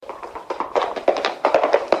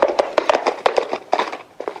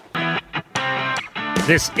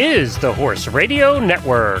This is the Horse Radio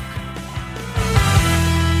Network.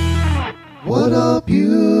 What a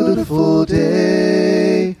beautiful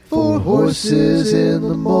day for horses in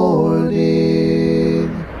the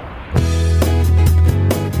morning.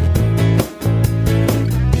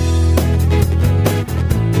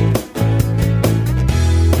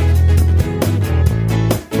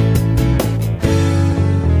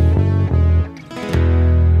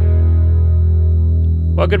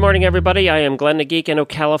 Well, good morning, everybody. I am Glenn the Geek in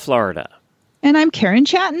Ocala, Florida. And I'm Karen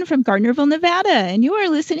Chatton from Gardnerville, Nevada, and you are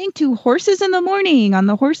listening to Horses in the Morning on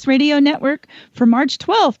the Horse Radio Network for March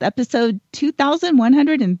 12th, episode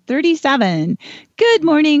 2137. Good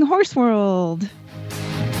morning, Horse World.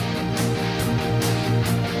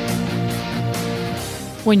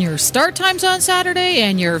 When your start time's on Saturday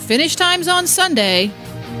and your finish time's on Sunday,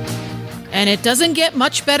 and it doesn't get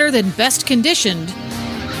much better than best conditioned,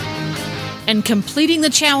 and completing the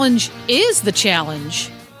challenge is the challenge,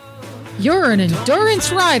 you're an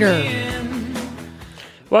endurance rider.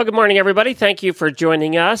 Well, good morning, everybody. Thank you for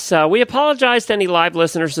joining us. We apologize to any live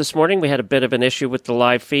listeners this morning. We had a bit of an issue with the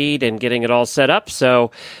live feed and getting it all set up, so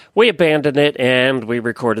we abandoned it and we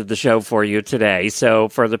recorded the show for you today. So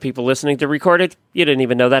for the people listening to record it, you didn't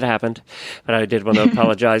even know that happened. But I did want to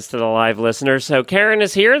apologize to the live listeners. So Karen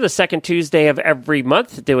is here the second Tuesday of every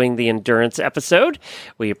month doing the endurance episode.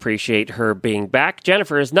 We appreciate her being back.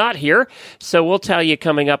 Jennifer is not here, so we'll tell you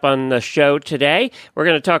coming up on the show today. We're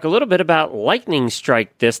going to talk a little bit about lightning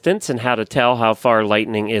strike distance and how to tell how far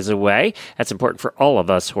lightning is away. That's important for all of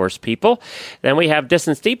us horse people. Then we have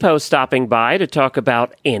Distance Depot stopping by to talk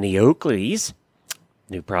about Annie Oakley's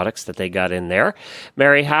new products that they got in there.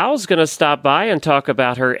 Mary Howell's going to stop by and talk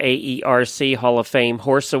about her AERC Hall of Fame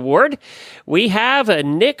Horse Award. We have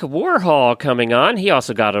Nick Warhol coming on. He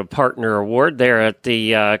also got a partner award there at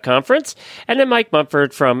the conference. And then Mike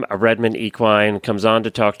Mumford from Redmond Equine comes on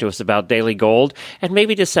to talk to us about Daily Gold and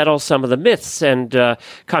maybe to settle some of the myths and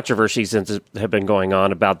controversies that have been going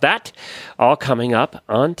on about that. All coming up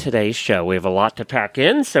on today's show. We have a lot to pack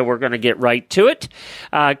in, so we're going to get right to it.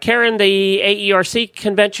 Karen, the AERC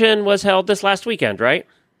convention was held this last weekend, right?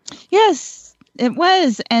 Yes, it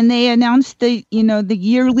was. And they announced the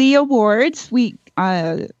yearly awards. We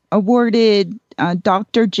awarded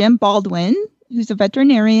Dr. Jim Baldwin, who's a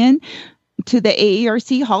veterinarian, to the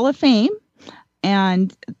AERC Hall of Fame.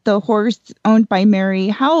 And the horse owned by Mary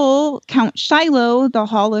Howell, Count Shiloh, the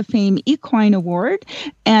Hall of Fame Equine Award.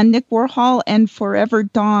 And Nick Warhol and Forever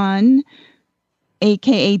Dawn,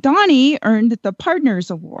 a.k.a. Donnie, earned the Pard'ners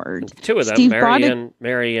Award. Two of them,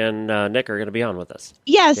 Mary and Nick, are going to be on with us.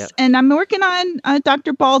 Yes, yeah. And I'm working on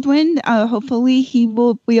Dr. Baldwin. Hopefully he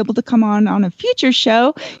will be able to come on a future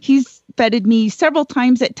show. He's vetted me several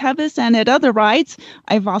times at Tevis and at other rides.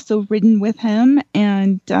 I've also ridden with him,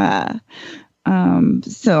 and so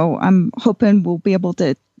I'm hoping we'll be able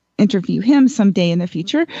to interview him someday in the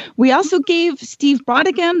future. We also gave Steve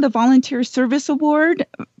Brodigan the Volunteer Service Award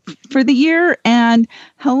for the year, and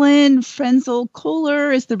Helen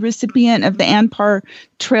Frenzel-Kohler is the recipient of the Anpar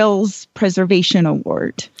Trails Preservation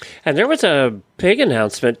Award. And there was a big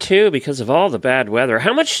announcement, too, because of all the bad weather.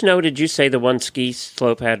 How much snow did you say the one ski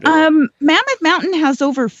slope had? Mammoth Mountain has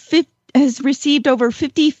received over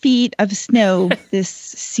 50 feet of snow this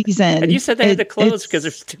season. And you said they had to close because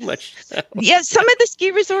there's too much snow. Yeah, some of the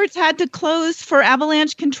ski resorts had to close for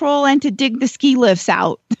avalanche control and to dig the ski lifts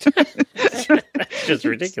out. That's just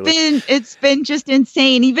ridiculous. It's been just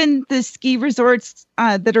insane. Even the ski resorts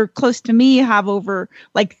that are close to me have over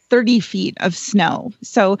like 30 feet of snow.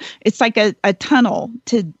 So it's like a tunnel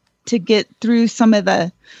to get through some of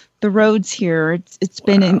the roads here. It's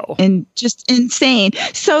been just insane.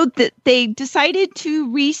 So they decided to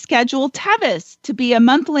reschedule Tevis to be a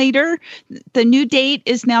month later. The new date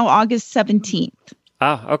is now August 17th.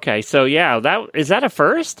 Oh, okay. So yeah, is that a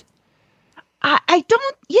first? I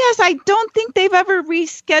don't think they've ever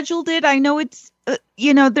rescheduled it. I know it's,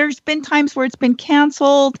 there's been times where it's been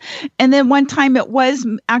canceled. And then one time it was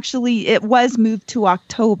moved to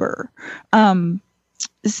October. But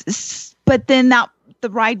then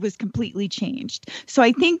the ride was completely changed. So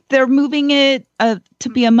I think they're moving it to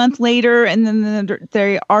be a month later, and then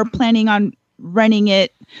they are planning on running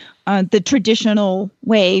it the traditional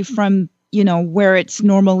way from, where it's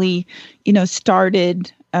normally,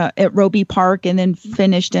 started at Roby Park and then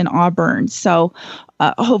finished in Auburn. So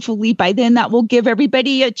hopefully by then that will give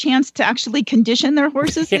everybody a chance to actually condition their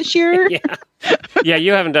horses this year. Yeah,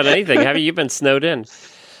 you haven't done anything, have you? You've been snowed in.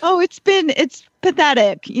 Oh, it's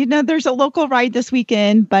pathetic. There's a local ride this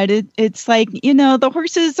weekend, but it's like, the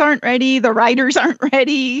horses aren't ready. The riders aren't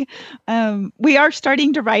ready. We are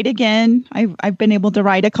starting to ride again. I've been able to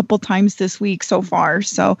ride a couple times this week so far.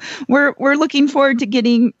 So we're looking forward to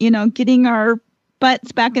getting our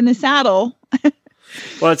butts back in the saddle.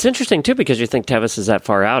 Well, it's interesting, too, because you think Tevis is that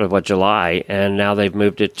far out of July, and now they've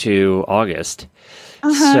moved it to August.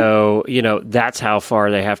 Uh-huh. So, that's how far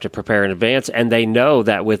they have to prepare in advance. And they know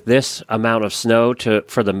that with this amount of snow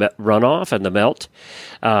for the runoff and the melt,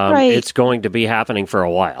 it's going to be happening for a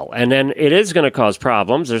while. And then it is going to cause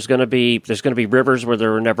problems. There's going to be rivers where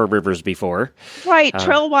there were never rivers before. Right.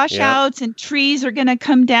 Trail washouts and trees are going to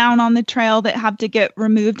come down on the trail that have to get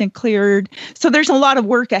removed and cleared. So there's a lot of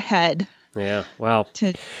work ahead. Yeah, well,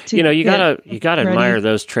 you gotta admire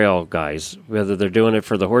those trail guys, whether they're doing it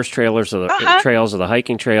for the horse trailers or the trails or the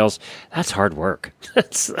hiking trails. That's hard work.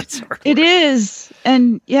 That's hard work. It is,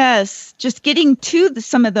 and yes, just getting to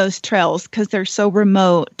some of those trails because they're so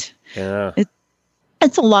remote. Yeah,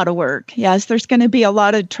 it's a lot of work. Yes, there's going to be a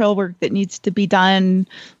lot of trail work that needs to be done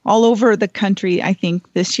all over the country, I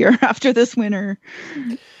think, this year after this winter.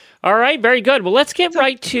 All right, very good. Well, let's get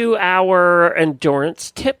right to our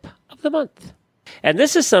endurance tip the month. And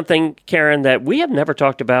this is something, Karen, that we have never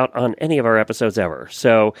talked about on any of our episodes ever.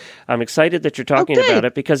 So I'm excited that you're talking about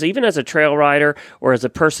it, because even as a trail rider or as a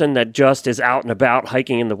person that just is out and about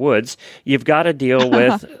hiking in the woods, you've got to deal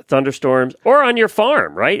with thunderstorms or on your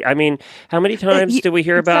farm, right? I mean, how many times do we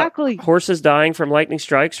hear about horses dying from lightning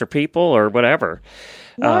strikes or people or whatever?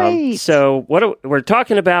 Right. So we're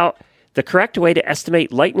talking about the correct way to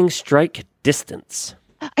estimate lightning strike distance.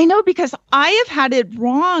 I know, because I have had it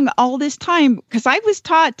wrong all this time, because I was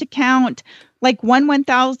taught to count like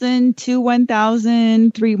 1,000, 2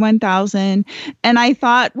 1,000, 3 1,000. And I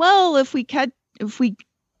thought, well, if we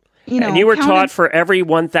and you were taught for every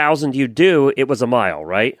 1,000 you do, it was a mile,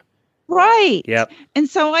 right? Right. Yep. And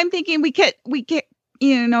so I'm thinking we get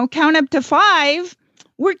count up to 5.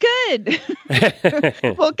 We're good.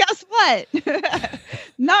 Well, guess what?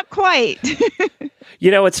 Not quite.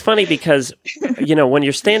 It's funny because, when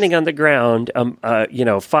you're standing on the ground,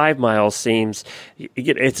 5 miles seems,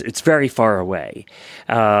 it's very far away.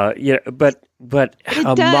 But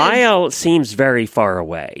a mile seems very far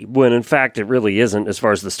away, when in fact it really isn't as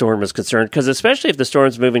far as the storm is concerned, because especially if the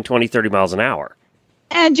storm's moving 20, 30 miles an hour.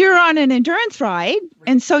 And you're on an endurance ride,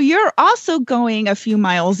 and so you're also going a few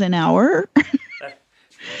miles an hour.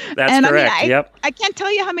 That's correct. Yep. I can't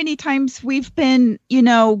tell you how many times we've been,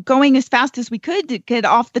 going as fast as we could to get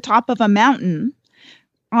off the top of a mountain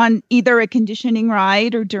on either a conditioning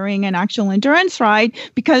ride or during an actual endurance ride,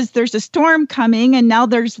 because there's a storm coming and now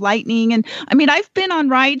there's lightning. And I mean, I've been on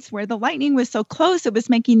rides where the lightning was so close, it was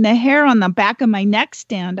making the hair on the back of my neck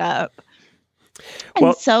stand up.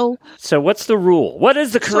 And so what's the rule? What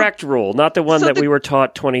is the correct rule? Not the one that we were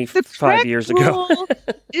taught 25 years ago.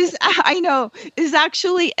 is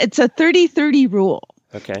actually, it's a 30-30 rule.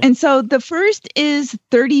 Okay. And so the first is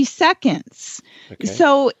 30 seconds. Okay.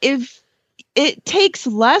 So if it takes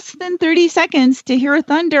less than 30 seconds to hear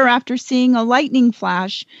thunder after seeing a lightning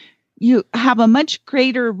flash, you have a much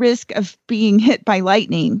greater risk of being hit by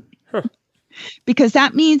lightning. Huh. Because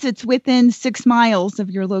that means it's within 6 miles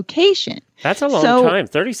of your location. That's a long time.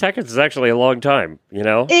 30 seconds is actually a long time,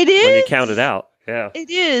 It is. When you count it out. Yeah. It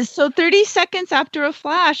is. So 30 seconds after a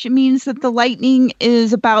flash, it means that the lightning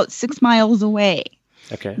is about 6 miles away.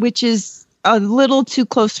 Okay. Which is a little too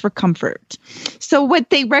close for comfort. So what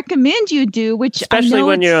they recommend you do, which especially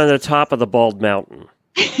when you're on the top of the bald mountain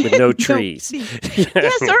with no trees.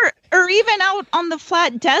 Yes, or even out on the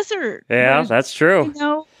flat desert. Yeah, that's true.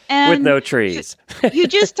 With no trees. You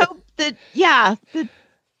just hope that,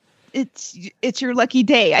 it's your lucky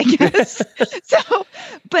day, I guess.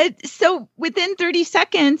 So within 30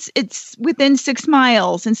 seconds, it's within 6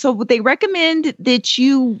 miles. And so they recommend that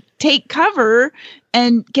you take cover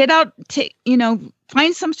and get out,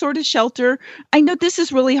 find some sort of shelter. I know this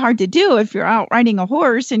is really hard to do if you're out riding a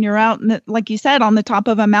horse and you're out, like you said, on the top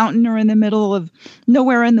of a mountain or in the middle of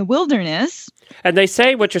nowhere in the wilderness. And they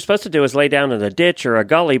say what you're supposed to do is lay down in a ditch or a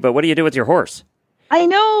gully, but what do you do with your horse? I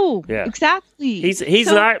know. Yeah. Exactly. He's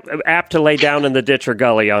not apt to lay down in the ditch or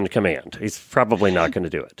gully on command. He's probably not going to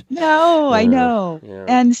do it. No, I know. Yeah.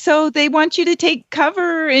 And so they want you to take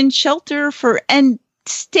cover and shelter and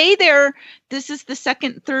stay there. This is the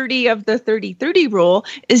second 30 of the 30-30 rule,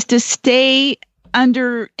 is to stay in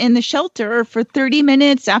the shelter for 30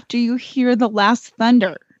 minutes after you hear the last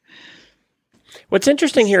thunder. What's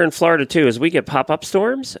interesting here in Florida, too, is we get pop-up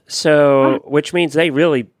storms, so which means they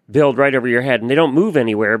really build right over your head, and they don't move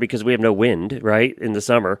anywhere because we have no wind, right, in the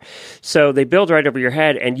summer. So they build right over your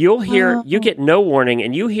head, and you'll hear, you get no warning,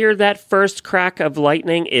 and you hear that first crack of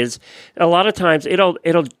lightning is, a lot of times, it'll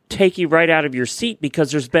take you right out of your seat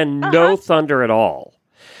because there's been no thunder at all.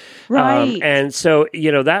 Right. And so,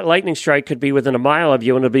 that lightning strike could be within a mile of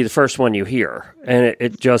you, and it'll be the first one you hear. And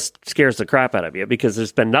it just scares the crap out of you because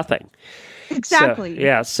there's been nothing. Exactly.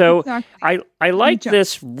 So exactly. I like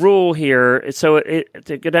this rule here. So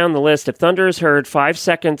to go down the list, if thunder is heard 5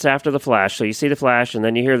 seconds after the flash, so you see the flash and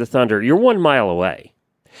then you hear the thunder, you're 1 mile away.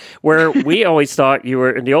 Where we always thought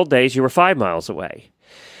in the old days, you were 5 miles away.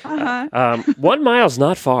 1 mile is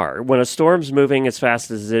not far when a storm's moving as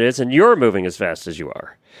fast as it is and you're moving as fast as you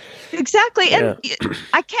are. Exactly. And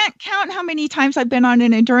I can't count how many times I've been on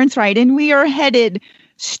an endurance ride and we are headed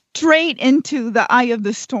straight into the eye of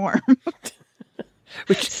the storm.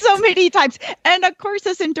 So many times. And of course,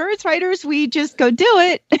 as endurance riders, we just go do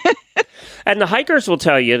it. And the hikers will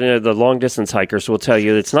tell you, the long distance hikers will tell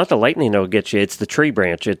you, it's not the lightning that will get you, it's the tree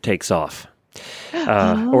branch it takes off.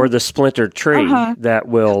 Or the splintered tree that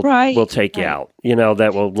will take you out,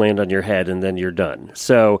 that will land on your head and then you're done.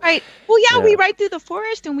 So, right. Well, we ride through the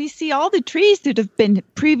forest and we see all the trees that have been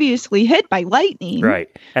previously hit by lightning. Right.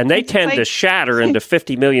 And they tend to shatter into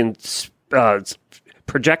 50 million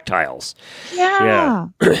projectiles. Yeah.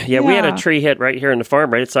 We had a tree hit right here in the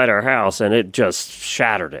farm, right outside our house, and it just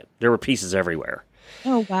shattered it. There were pieces everywhere.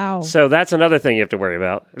 Oh, wow. So that's another thing you have to worry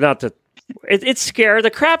about. It scared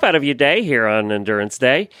the crap out of you day here on Endurance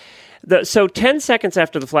Day. So 10 seconds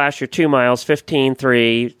after the flash, you're 2 miles, 15,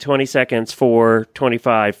 3, 20 seconds, 4,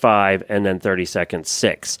 25, 5, and then 30 seconds,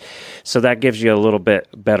 6. So that gives you a little bit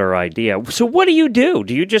better idea. So what do?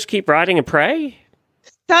 Do you just keep riding and pray?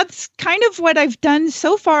 That's kind of what I've done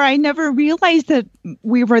so far. I never realized that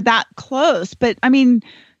we were that close. But, I mean,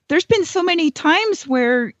 there's been so many times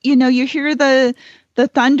where, you hear the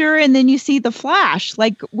thunder and then you see the flash,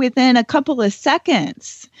 like within a couple of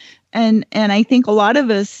seconds. And I think a lot of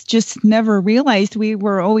us just never realized. We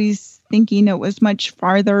were always thinking it was much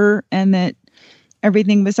farther and that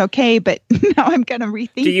everything was okay. But now I'm going to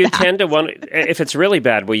rethink. Do you tend to want, if it's really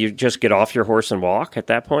bad, will you just get off your horse and walk at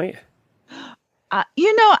that point? I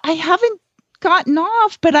haven't gotten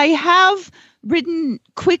off, but I have ridden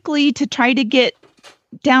quickly to try to get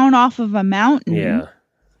down off of a mountain. Yeah.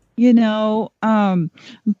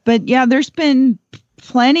 But yeah, there's been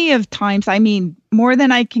plenty of times, I mean, more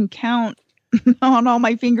than I can count on all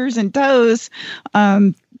my fingers and toes,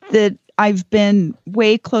 that I've been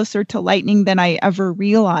way closer to lightning than I ever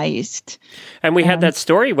realized. And we had that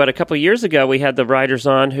story, a couple of years ago, we had the riders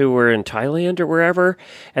on who were in Thailand or wherever,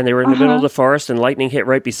 and they were in the middle of the forest and lightning hit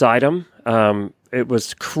right beside them. It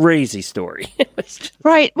was a crazy story.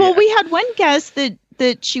 Right. Well, we had one guest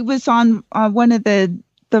that she was on one of the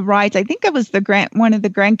rides. I think it was one of the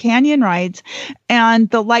Grand Canyon rides, and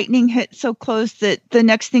the lightning hit so close that the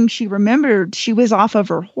next thing she remembered, she was off of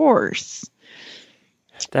her horse.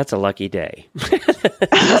 That's a lucky day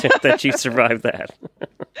that you survived that.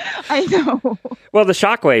 I know. Well, the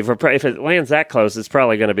shockwave, if it lands that close, it's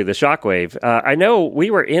probably going to be the shockwave. I know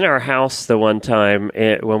we were in our house the one time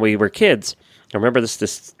when we were kids. I remember this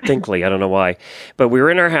distinctly. I don't know why. But we were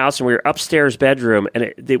in our house, and we were upstairs bedroom,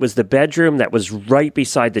 and it was the bedroom that was right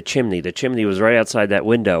beside the chimney. The chimney was right outside that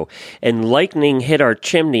window. And lightning hit our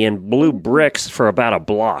chimney and blew bricks for about a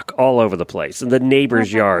block all over the place, and the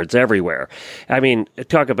neighbors' yards everywhere. I mean,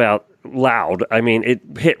 talk about loud. I mean, it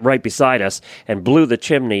hit right beside us and blew the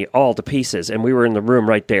chimney all to pieces, and we were in the room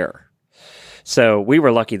right there. So we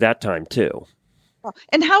were lucky that time, too.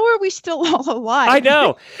 And how are we still all alive? I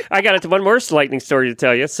know. I got one more lightning story to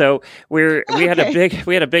tell you. So we had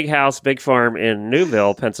a big house, big farm in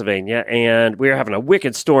Newville, Pennsylvania, and we were having a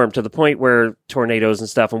wicked storm to the point where tornadoes and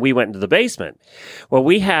stuff, and we went into the basement. Well,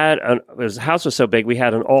 the house was so big, we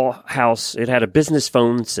had it had a business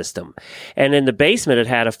phone system. And in the basement, it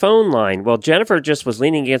had a phone line. Well, Jennifer just was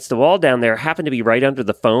leaning against the wall down there, happened to be right under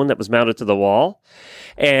the phone that was mounted to the wall.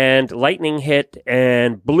 And lightning hit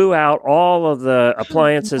and blew out all of the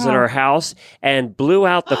appliances in our house and blew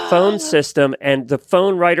out the phone system, and the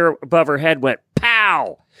phone right above her head went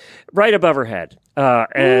pow right above her head.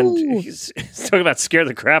 And he's talking about scare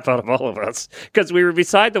the crap out of all of us because we were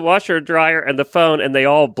beside the washer and dryer and the phone, and they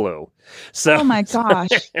all blew. So, oh my gosh.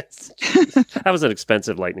 That was an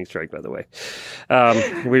expensive lightning strike, by the way.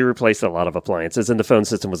 We replaced a lot of appliances, and the phone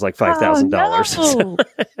system was like $5,000. Oh, no.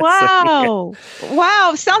 Wow.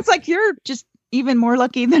 Wow. Sounds like you're just even more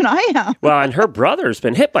lucky than I am. Well, and her brother's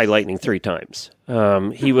been hit by lightning 3 times.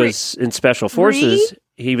 He was in special forces.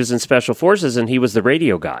 he was in Special Forces, and he was the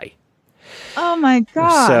radio guy. Oh my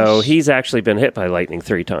gosh! So he's actually been hit by lightning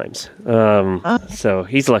 3 times. So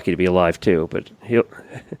he's lucky to be alive too. But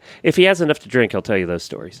if he has enough to drink, he'll tell you those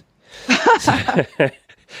stories.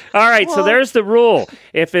 All right, so there's the rule.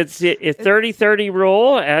 If it's a 30-30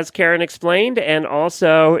 rule, as Karen explained, and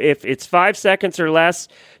also if it's 5 seconds or less,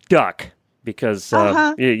 duck. Because,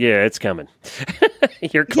 yeah, it's coming.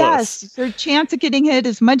 You're close. Yes, your chance of getting hit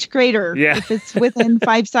is much greater if it's within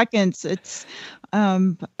 5 seconds. It's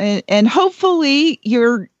and hopefully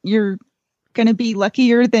you're going to be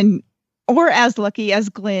luckier than or as lucky as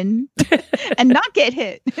Glenn and not get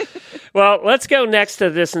hit. Well, let's go next to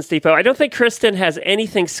Distance Depot. I don't think Kristen has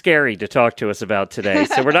anything scary to talk to us about today,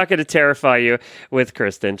 so we're not going to terrify you with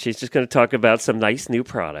Kristen. She's just going to talk about some nice new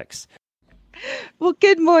products. Well,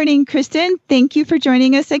 good morning, Kristen. Thank you for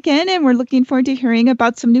joining us again, and we're looking forward to hearing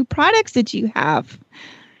about some new products that you have.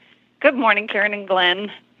 Good morning, Karen and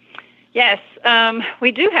Glenn. Yes,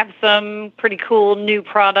 we do have some pretty cool new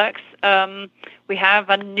products. We have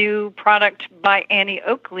a new product by Annie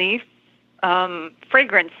Oakley,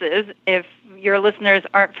 fragrances. If your listeners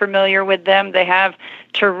aren't familiar with them, they have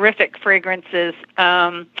terrific fragrances.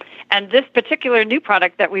 And this particular new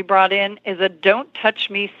product that we brought in is a Don't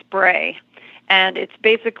Touch Me spray. And it's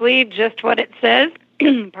basically just what it says.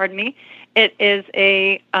 Pardon me. It is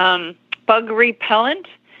a bug repellent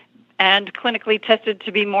and clinically tested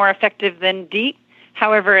to be more effective than DEET.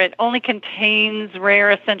 However, it only contains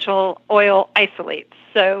rare essential oil isolates.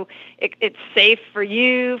 So it's safe for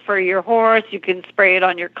you, for your horse. You can spray it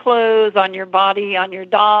on your clothes, on your body, on your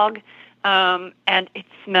dog. And it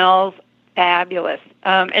smells fabulous.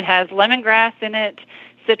 It has lemongrass in it,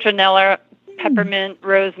 citronella, peppermint,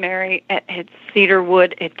 rosemary, it's cedar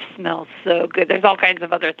wood. It smells so good. There's all kinds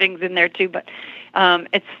of other things in there too, but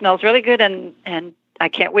it smells really good, and I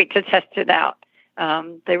can't wait to test it out.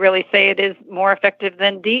 They really say it is more effective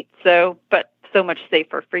than DEET, but so much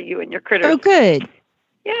safer for you and your critters. Oh, good.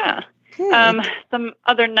 Yeah. Good. Some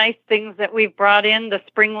other nice things that we've brought in, the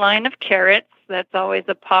spring line of carrots. That's always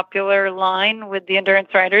a popular line with the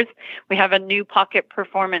endurance riders. We have a new pocket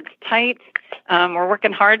performance tights. We're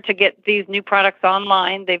working hard to get these new products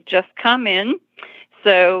online. They've just come in.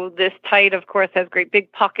 So this tight, of course, has great big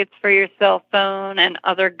pockets for your cell phone and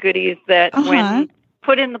other goodies that when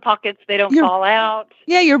put in the pockets, they don't fall out.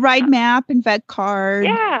 Yeah, your ride map and vet card.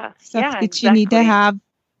 Stuff that you need to have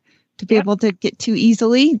to be able to get to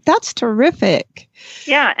easily. That's terrific.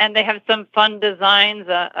 Yeah, and they have some fun designs,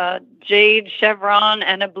 a jade chevron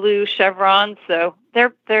and a blue chevron. So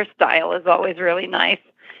their style is always really nice.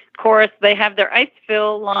 Of course, they have their ice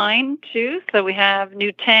fill line too. So we have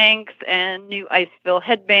new tanks and new ice fill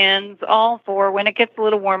headbands, all for when it gets a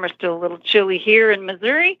little warmer. Still a little chilly here in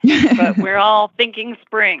Missouri, but we're all thinking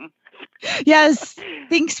spring. Yes,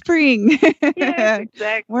 think spring. Yes,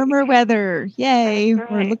 exactly. Warmer weather. Yay.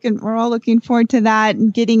 That's right. We're all looking forward to that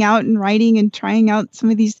and getting out and riding and trying out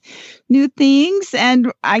some of these new things.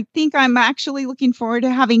 And I think I'm actually looking forward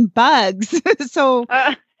to having bugs. So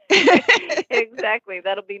exactly.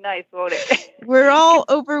 That'll be nice, won't it? We're all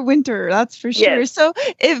over winter, that's for sure. Yes. So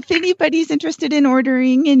if anybody's interested in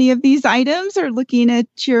ordering any of these items or looking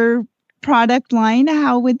at your product line,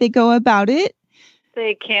 how would they go about it?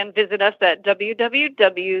 They can visit us at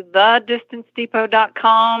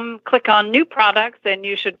www.thedistancedepot.com. Click on new products, and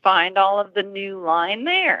you should find all of the new line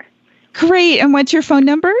there. Great. And what's your phone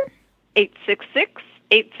number?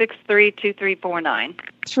 866-863-2349.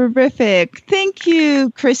 Terrific. Thank you,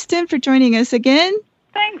 Kristen, for joining us again.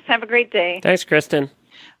 Thanks. Have a great day. Thanks, Kristen.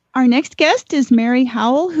 Our next guest is Mary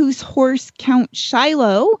Howell, whose horse, Count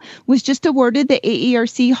Shiloh, was just awarded the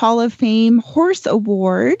AERC Hall of Fame Horse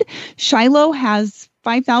Award. Shiloh has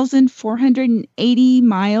 5,480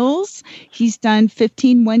 miles. He's done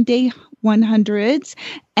 15 one-day 100s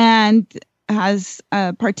and has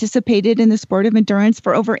participated in the sport of endurance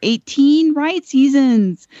for over 18 ride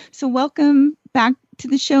seasons. So welcome back to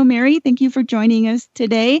the show, Mary. Thank you for joining us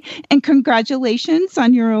today, and congratulations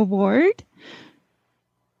on your award.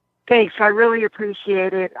 Thanks. I really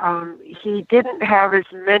appreciate it. He didn't have as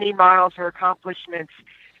many miles or accomplishments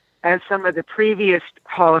as some of the previous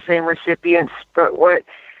Hall of Fame recipients, but what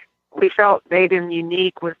we felt made him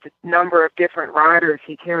unique was the number of different riders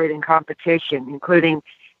he carried in competition, including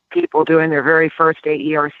people doing their very first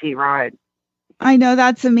AERC ride. I know,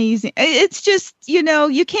 that's amazing. It's just,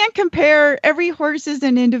 you can't compare. Every horse is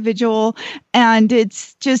an individual, and he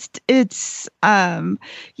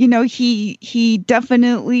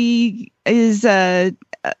definitely is a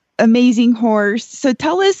amazing horse. So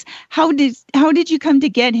tell us, how did you come to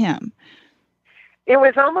get him? It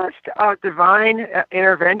was almost a divine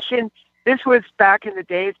intervention. this was back in the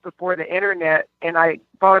days before the internet, and I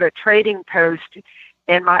bought a trading post,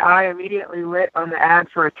 and my eye immediately lit on the ad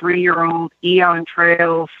for a 3-year-old Eon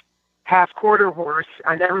Trails half-quarter horse.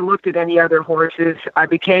 I never looked at any other horses. I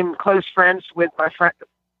became close friends with my friend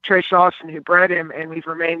Trish Lawson, who bred him, and we've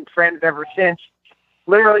remained friends ever since.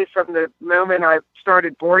 Literally from the moment I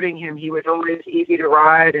started boarding him, he was always easy to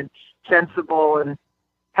ride and sensible, and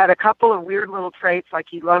had a couple of weird little traits, like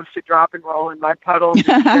he loves to drop and roll in my puddles.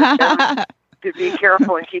 To be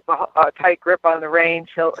careful and keep a tight grip on the reins.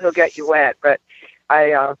 He'll get you wet. But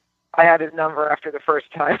I had his number after the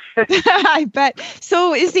first time. I bet.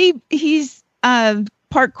 So he's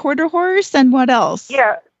part quarter horse, and what else?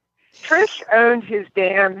 Yeah. Trish owned his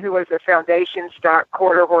dam, who was a foundation stock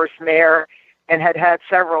quarter horse mare and had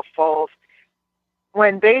several foals.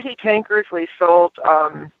 When Daisy Tankersley sold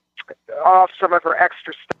off some of her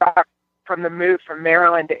extra stock from the move from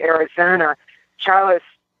Maryland to Arizona, Shiloh's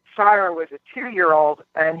sire was a 2-year-old,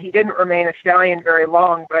 and he didn't remain a stallion very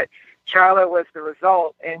long, but Shiloh was the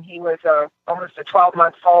result, and he was almost a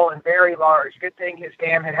 12-month foal and very large. Good thing his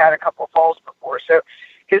dam had a couple foals before, so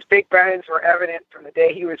his big bones were evident from the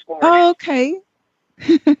day he was born. Oh, okay.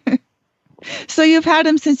 So you've had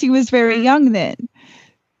him since he was very young then?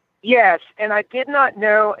 Yes, and I did not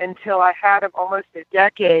know until I had him almost a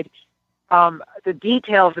decade the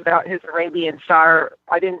details about his Arabian sire.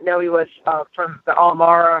 I didn't know he was from the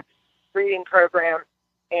Almara breeding program,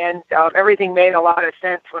 and everything made a lot of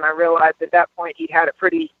sense when I realized at that point he'd had a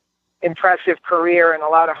pretty impressive career and a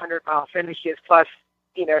lot of 100-mile finishes, plus,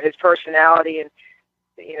 his personality and,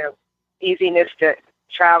 easiness to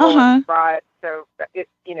travel and ride. So,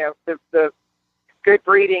 the good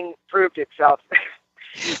breeding proved itself.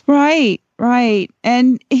 Right.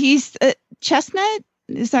 And he's chestnut?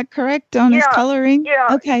 Is that correct on his coloring? Yeah.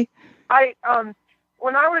 Okay.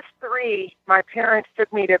 When I was 3, my parents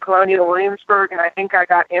took me to Colonial Williamsburg, and I think I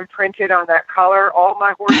got imprinted on that color. All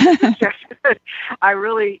my horses are chestnut. I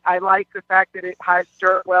like the fact that it hides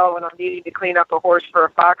dirt well when I'm needing to clean up a horse for a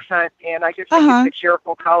fox hunt, and I just think it's a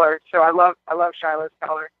cheerful color. So I love Shiloh's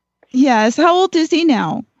color. Yes. How old is he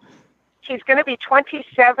now? She's going to be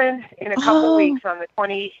 27 in a couple weeks on the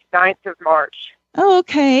 29th of March. Oh,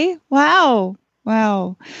 okay. Wow.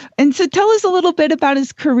 And so tell us a little bit about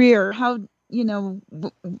his career. How,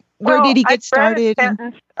 where did he get started? I read a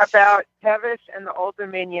sentence about Tevis and the Old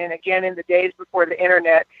Dominion, again, in the days before the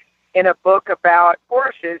internet, in a book about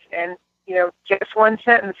horses. And, just one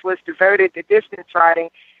sentence was devoted to distance riding.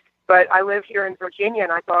 But I live here in Virginia,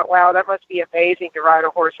 and I thought, wow, that must be amazing to ride a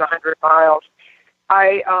horse 100 miles.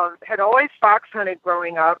 I had always fox hunted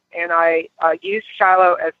growing up, and I used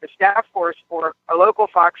Shiloh as the staff horse for a local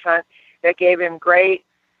fox hunt that gave him great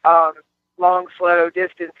long, slow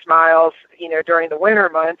distance miles, during the winter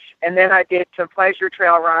months. And then I did some pleasure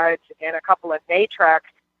trail rides and a couple of NATRAC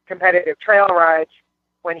competitive trail rides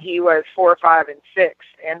when he was 4, 5, and 6.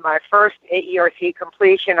 And my first AERC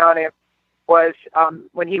completion on him was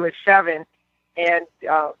when he was 7, and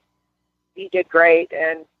he did great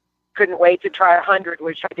and couldn't wait to try 100,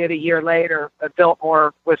 which I did a year later.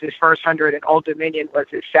 Biltmore was his first 100, and Old Dominion was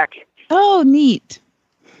his second. Oh, neat.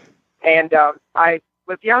 And I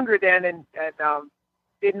was younger then and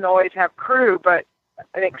didn't always have crew, but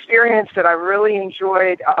an experience that I really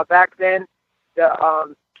enjoyed back then.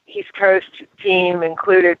 The East Coast team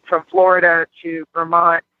included from Florida to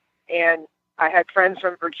Vermont, and I had friends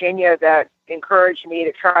from Virginia that encouraged me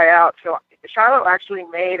to try out. So Shiloh actually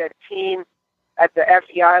made a team at the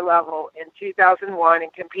FEI level in 2001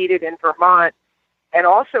 and competed in Vermont. And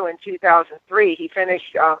also in 2003, he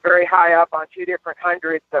finished very high up on 2 different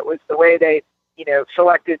hundreds. That was the way they,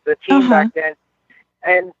 selected the team back then.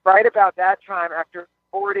 And right about that time, after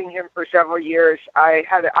boarding him for several years, I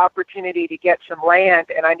had the opportunity to get some land,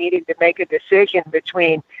 and I needed to make a decision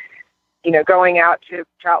between, going out to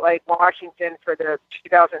Trout Lake, Washington for the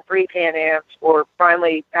 2003 Pan Ams, or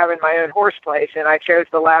finally having my own horse place. And I chose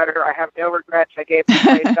the latter. I have no regrets. I gave the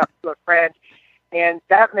place up to a friend, and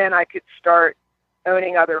that meant I could start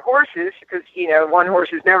owning other horses because, one horse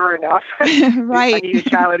is never enough. Right. I needed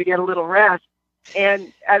Shiloh to get a little rest.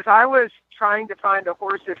 And as I was trying to find a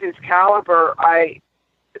horse of his caliber, I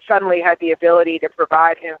suddenly had the ability to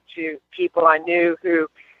provide him to people I knew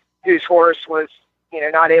whose horse was,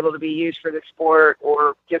 not able to be used for the sport,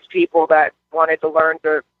 or just people that wanted to learn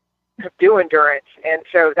to do endurance. And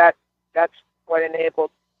so that's what enabled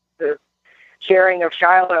the sharing of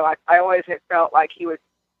Shiloh. I always had felt like he was,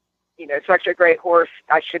 such a great horse.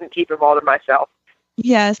 I shouldn't keep him all to myself.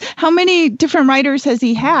 Yes. How many different riders has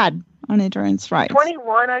he had on endurance rides?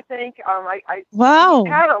 21, I think. Wow. He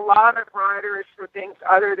had a lot of riders for things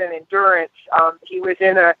other than endurance. He was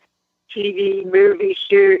in a TV movie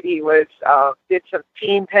shoot. He was did some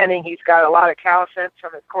team penning. He's got a lot of cow scents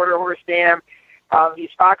from his quarter horse dam. He's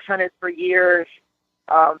fox hunted for years,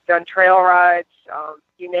 done trail rides,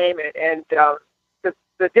 you name it. And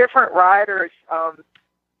the different riders,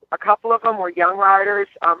 a couple of them were young riders.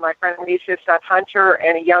 My friend Lisa's son Hunter,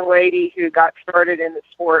 and a young lady who got started in the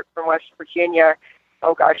sport from West Virginia.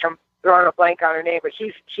 Oh gosh, I'm throwing a blank on her name, but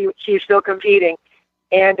she's still competing.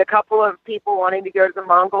 And a couple of people wanting to go to the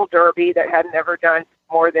Mongol Derby that had never done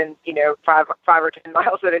more than 5 or 10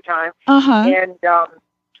 miles at a time. And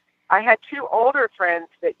I had 2 older friends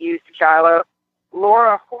that used Shiloh.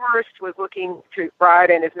 Laura Horst was looking to ride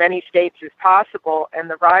in as many states as possible, and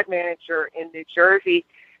the ride manager in New Jersey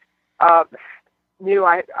knew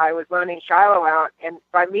I was loaning Shiloh out. And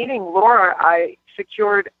by meeting Laura, I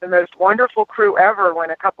secured the most wonderful crew ever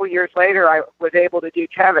when a couple years later I was able to do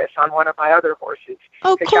Tevis on one of my other horses.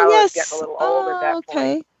 Oh, cool, Shiloh yes. was getting a little old at that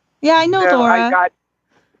point. Yeah, I know so Laura.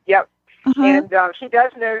 Yep. And she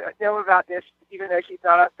does know about this, even though she's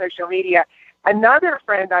not on social media. Another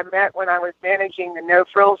friend I met when I was managing the No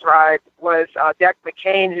Frills ride was Deck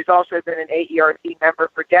McCain, who's also been an AERC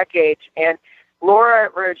member for decades. And Laura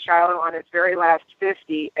rode Shiloh on his very last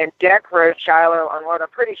 50, and Deck rode Shiloh on what I'm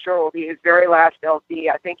pretty sure will be his very last LD.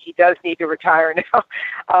 I think he does need to retire now.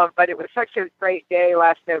 But it was such a great day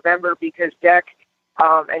last November because Deck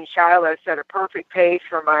and Shiloh set a perfect pace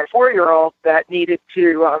for my 4-year-old that needed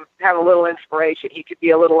to have a little inspiration. He could be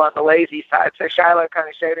a little on the lazy side. So Shiloh kind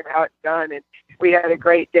of showed him how it's done, and we had a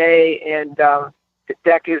great day. And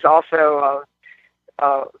Deck is also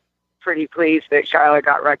pretty pleased that Shiloh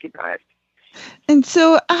got recognized. And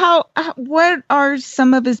so what are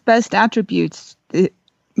some of his best attributes,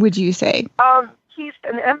 would you say? He's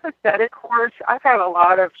an empathetic horse. I've had a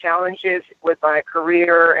lot of challenges with my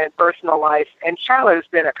career and personal life, and Shiloh's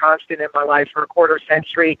been a constant in my life for a quarter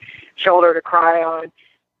century, shoulder to cry on.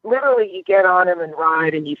 Literally, you get on him and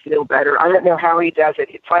ride and you feel better. I don't know how he does it.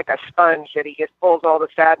 It's like a sponge that he just pulls all the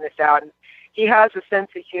sadness out. And he has a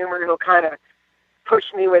sense of humor. He'll kind of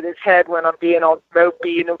push me with his head when I'm being all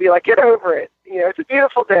mopey, and he'll be like, get over it. It's a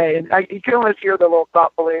beautiful day. And you can almost hear the little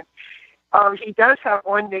thought balloon. He does have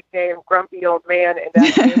one nickname, Grumpy Old Man, and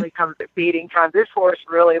that mainly comes at feeding time. This horse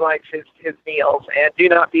really likes his meals, and do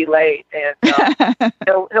not be late. And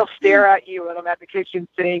he'll stare at you when I'm at the kitchen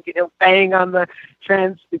sink, and he'll bang on the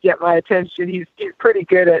fence to get my attention. He's pretty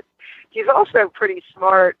good at. He's also pretty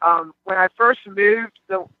smart. When I first moved,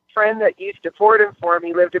 the friend that used to board him for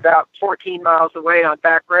me lived about 14 miles away on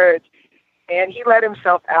back roads. And he let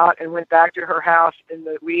himself out and went back to her house in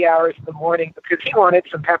the wee hours of the morning because he wanted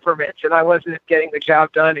some peppermints, and I wasn't getting the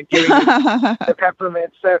job done and giving him the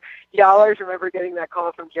peppermints. So, I always remember getting that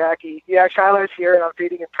call from Jackie. Yeah, Shiloh's here, and I'm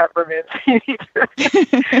feeding him peppermints.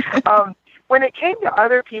 When it came to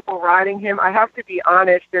other people riding him, I have to be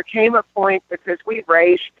honest, there came a point because we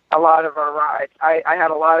raced a lot of our rides. I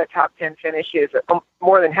had a lot of top 10 finishes.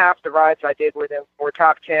 More than half the rides I did with him were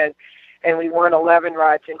top 10. And we won 11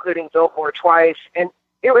 rides, including Billboard twice. And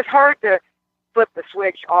it was hard to flip the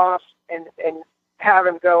switch off and have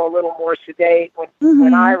him go a little more sedate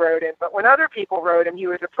when I rode him. But when other people rode him, he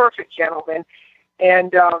was a perfect gentleman.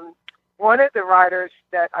 And one of the riders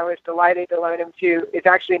that I was delighted to loan him to is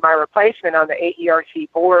actually my replacement on the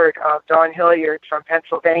AERC board, Dawn Hilliard from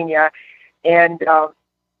Pennsylvania. And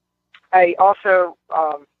I also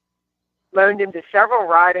loaned him to several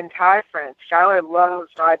ride and tie friends. Shiloh loves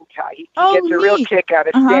ride and tie. He gets a real kick out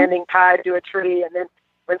of standing tied to a tree, and then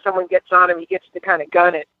when someone gets on him, he gets to kind of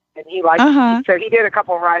gun it, and he likes it. So he did a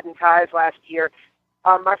couple of ride and ties last year.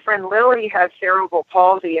 My friend Lily has cerebral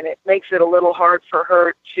palsy, and it makes it a little hard for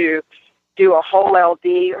her to do a whole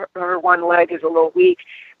LD. Her one leg is a little weak,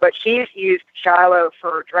 but she's used Shiloh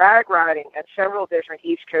for drag riding at several different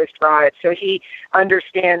East Coast rides. So he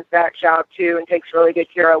understands that job too and takes really good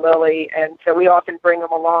care of Lily. And so we often bring him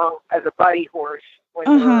along as a buddy horse when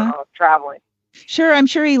we're traveling. Sure, I'm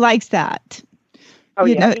sure he likes that. Oh,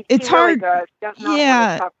 yeah. It's he hard. Really does.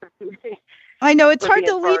 I know it's hard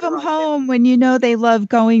to leave them home when they love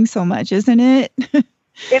going so much, isn't it?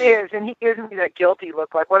 It is, and he gives me that guilty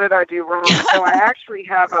look, like, what did I do wrong? So I actually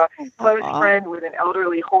have a close friend with an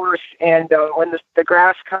elderly horse, and when the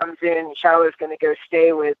grass comes in, Shiloh's going to go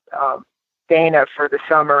stay with Dana for the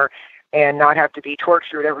summer and not have to be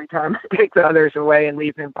tortured every time I take the others away and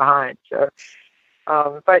leave him behind. So,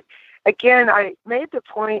 but again, I made the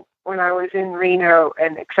point when I was in Reno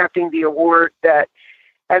and accepting the award that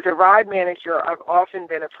as a ride manager, I've often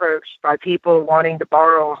been approached by people wanting to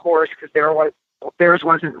borrow a horse because theirs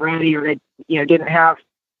wasn't ready or they didn't have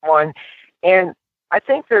one. And I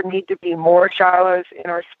think there need to be more Shilohs in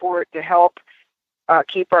our sport to help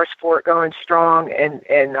keep our sport going strong and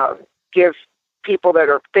give people that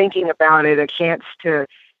are thinking about it a chance to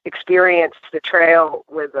experience the trail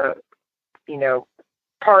with a,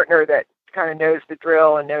 partner that kind of knows the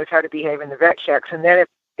drill and knows how to behave in the vet checks. And then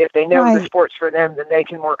if they know the sport's for them, then they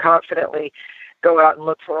can more confidently go out and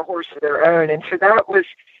look for a horse of their own. And so that was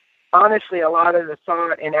honestly a lot of the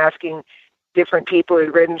thought in asking different people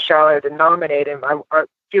who'd ridden Shiloh to nominate him. I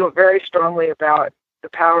feel very strongly about the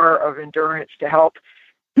power of endurance to help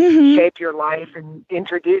shape your life and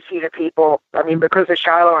introduce you to people. I mean, because of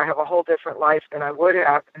Shiloh, I have a whole different life than I would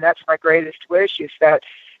have. And that's my greatest wish, is that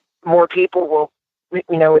more people will,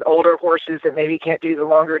 with older horses that maybe can't do the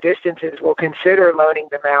longer distances, will consider loaning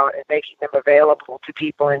them out and making them available to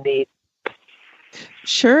people in need.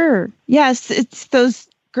 Sure. Yes, it's those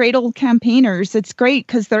great old campaigners. It's great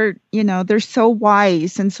because they're so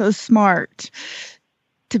wise and so smart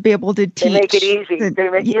to be able to teach. They make it easy.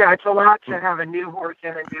 It's a lot to have a new horse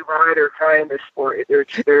and a new rider trying this sport.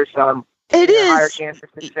 There's higher chance of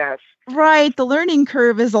success. Right. The learning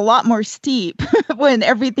curve is a lot more steep when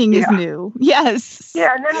everything is new. Yes.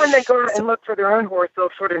 Yeah, and then when they go out and look for their own horse, they'll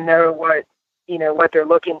sort of know what they're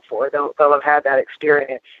looking for. They'll have had that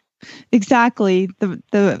experience. Exactly.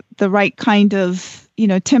 The right kind of,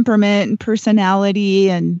 temperament and personality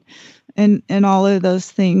and all of those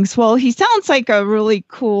things. Well, he sounds like a really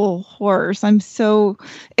cool horse. I'm so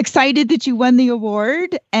excited that you won the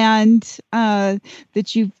award and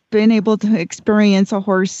that you've been able to experience a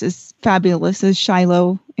horse as fabulous as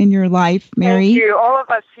Shiloh in your life, Mary. Thank you. All of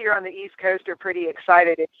us here on the East Coast are pretty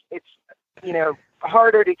excited. It's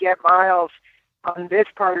harder to get miles on this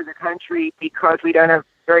part of the country because we don't have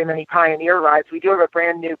very many Pioneer rides. We do have a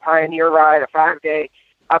brand new Pioneer ride, a 5-day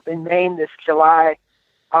up in Maine this July.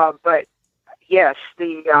 But yes,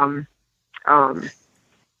 the award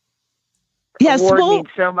means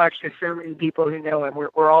so much to so many people who know him.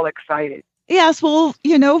 We're all excited. Yes, well,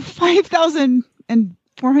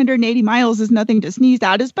 5,480 miles is nothing to sneeze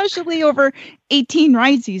at, especially over 18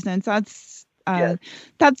 ride seasons. That's an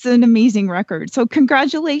amazing record. So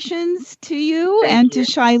congratulations to you and to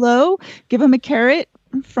Shiloh. Give him a carrot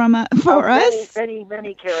for us. Many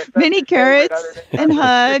carrots. Many carrots and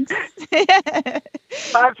hugs.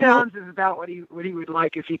 5 pounds is about what he would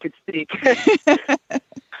like if he could speak.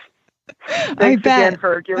 Thanks again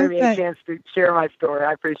for giving me a chance to share my story.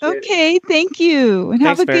 I appreciate it. Okay, thank you. And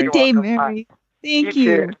have a good day, Mary. Thank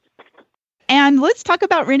you. And let's talk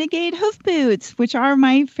about Renegade hoof boots, which are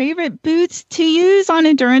my favorite boots to use on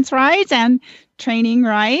endurance rides and training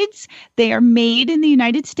rides. They are made in the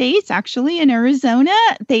United States, actually in Arizona.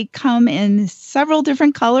 They come in several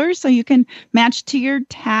different colors, so you can match to your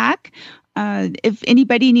tack. If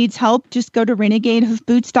anybody needs help, just go to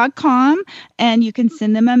renegadehoofboots.com and you can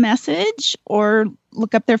send them a message or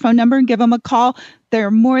look up their phone number and give them a call.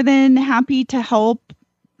 They're more than happy to help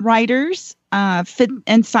riders fit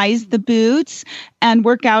and size the boots and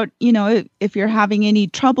work out, if you're having any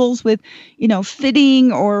troubles with,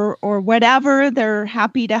 fitting or whatever, they're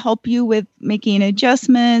happy to help you with making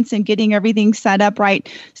adjustments and getting everything set up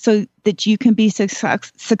right so that you can be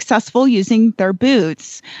successful using their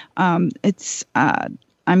boots. I'm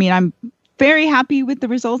very happy with the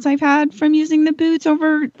results I've had from using the boots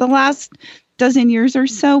over the last dozen years or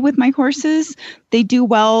so with my horses. They do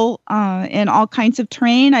well in all kinds of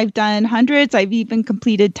terrain. I've done hundreds. I've even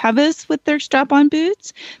completed Tevis with their strap-on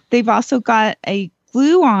boots. They've also got a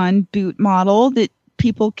glue-on boot model that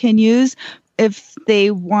people can use if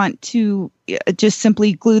they want to just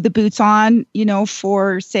simply glue the boots on,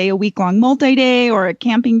 for, say, a week-long multi-day or a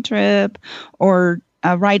camping trip or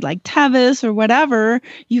a ride like Tevis or whatever.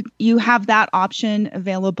 You have that option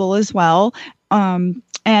available as well.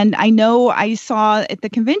 And I know I saw at the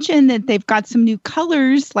convention that they've got some new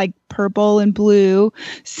colors like purple and blue.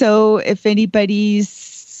 So if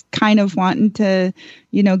anybody's kind of wanting to,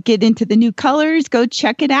 get into the new colors, go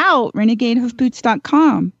check it out,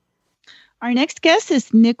 renegadehoofboots.com. Our next guest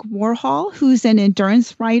is Nick Warhol, who's an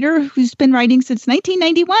endurance rider who's been riding since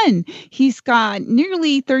 1991. He's got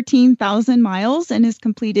nearly 13,000 miles and has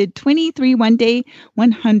completed 23 one-day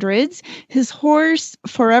 100s. His horse,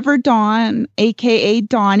 Forever Dawn, a.k.a.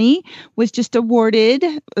 Donnie, was just awarded,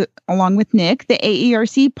 along with Nick, the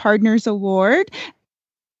AERC Pard'ners Award.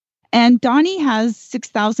 And Donnie has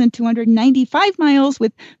 6,295 miles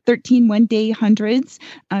with 13 one-day hundreds.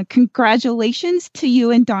 Congratulations to you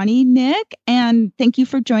and Donnie, Nick, and thank you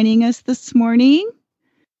for joining us this morning.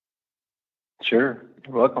 Sure,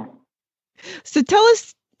 you're welcome. So tell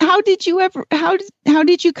us, how did you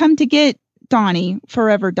come to get Donnie,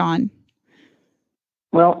 Forever Dawn?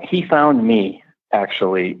 Well, he found me,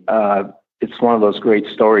 actually. It's one of those great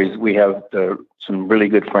stories. We have the some really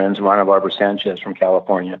good friends, Ron and Barbara Sanchez from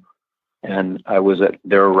California, and I was at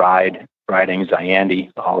their riding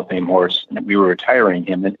Zyandy, the Hall of Fame horse, and we were retiring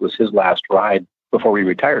him. And it was his last ride before we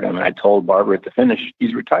retired him. And I told Barbara at the finish,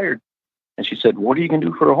 he's retired. And she said, what are you going to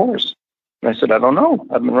do for a horse? And I said, I don't know.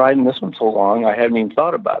 I've been riding this one so long, I haven't even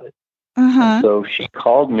thought about it. And so she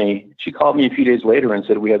called me a few days later and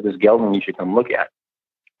said, we have this gelding you should come look at.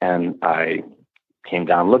 And I came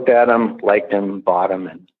down, looked at him, liked him, bought him,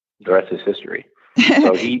 and the rest is history.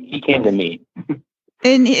 So he came to me.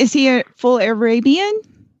 And is he a full Arabian?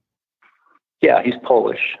 Yeah, he's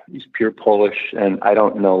Polish. He's pure Polish. And I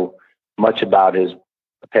don't know much about his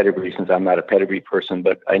pedigree since I'm not a pedigree person,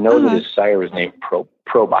 but I know that his sire was named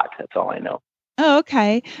Probot. That's all I know. Oh,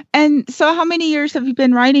 okay. And so how many years have you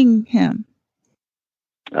been riding him?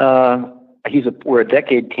 We're a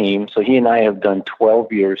decade team, so he and I have done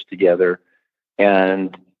 12 years together.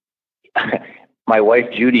 And my wife,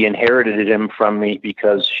 Judy, inherited him from me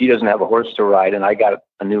because she doesn't have a horse to ride, and I got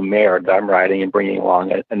a new mare that I'm riding and bringing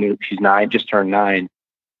along. She's 9, just turned 9.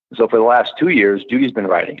 So for the last 2 years, Judy's been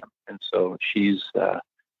riding him. And so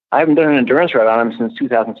I haven't done an endurance ride on him since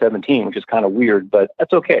 2017, which is kind of weird, but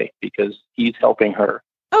that's okay because he's helping her.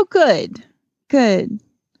 Oh, good. Good.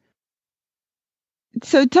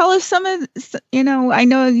 So tell us some of, I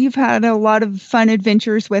know you've had a lot of fun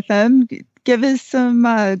adventures with him. Give us some,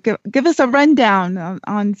 give us a rundown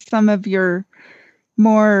on some of your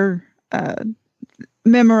more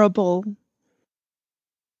memorable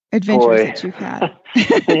adventures that you've had.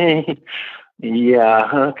 Yeah.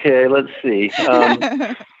 Okay. Let's see.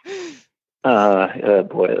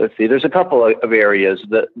 Let's see. There's a couple of areas.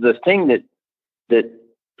 The thing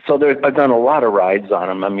I've done a lot of rides on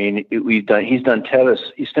him. I mean, he's done Tevis.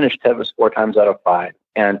 He's finished Tevis 4 times out of 5,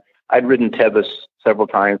 and I'd ridden Tevis several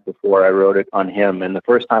times before I rode it on him. And the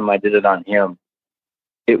first time I did it on him,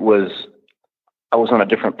 I was on a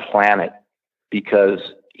different planet because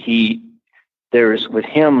with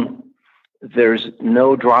him, there's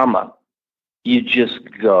no drama. You just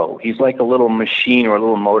go. He's like a little machine or a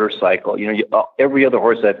little motorcycle. Every other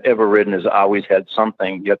horse I've ever ridden has always had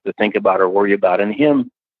something you have to think about or worry about. And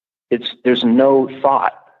him, there's no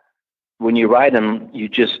thought. When you ride him, you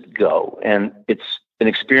just go. And it's an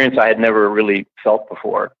experience I had never really felt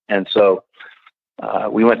before. And so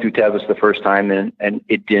we went through Tevis the first time, and I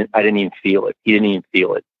didn't even feel it. He didn't even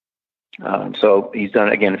feel it. So he's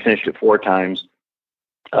finished it 4 times.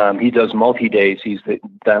 He does multi-days.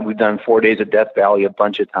 We've done 4 days at Death Valley a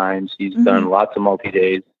bunch of times. He's done lots of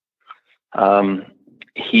multi-days.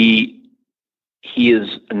 He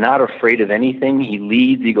is not afraid of anything. He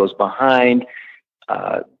leads. He goes behind.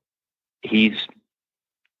 I'm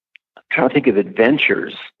trying to think of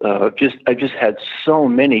adventures. I've just had so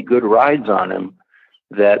many good rides on him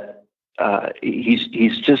that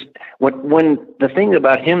he's just when the thing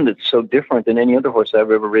about him that's so different than any other horse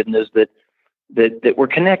I've ever ridden is that we're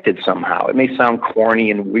connected somehow. It may sound corny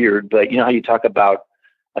and weird, but you know how you talk about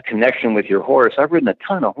a connection with your horse. I've ridden a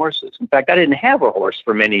ton of horses. In fact, I didn't have a horse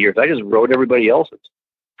for many years. I just rode everybody else's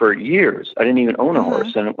for years. I didn't even own a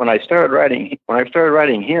horse. And when I started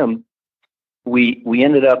riding him, we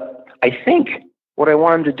ended up, I think, what I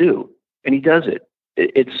want him to do, and he does it.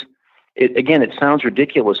 It sounds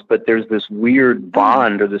ridiculous, but there's this weird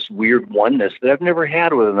bond or this weird oneness that I've never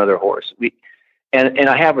had with another horse. And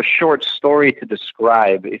I have a short story to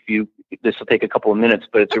describe. This will take a couple of minutes,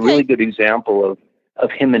 but it's a really good example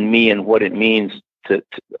of him and me and what it means to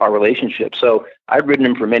our relationship. So I've ridden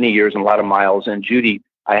him for many years and a lot of miles. And Judy,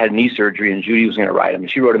 I had knee surgery, and Judy was going to ride him.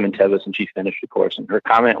 And she rode him in Tevis, and she finished the course. And her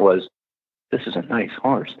comment was, "This is a nice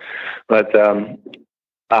horse." But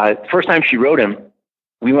first time she rode him,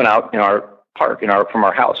 we went out in our park, from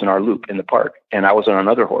our house in our loop in the park, and I was on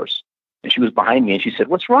another horse. And she was behind me, and she said,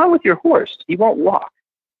 "What's wrong with your horse? He won't walk."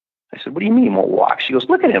 I said, "What do you mean he won't walk?" She goes,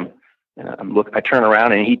 "Look at him." And I turn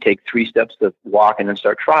around, and he'd take 3 steps to walk and then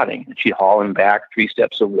start trotting. And she'd haul him back 3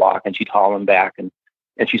 steps to walk, and she'd haul him back. And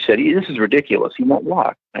she said, "This is ridiculous. He won't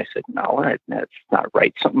walk." And I said, "No, that's not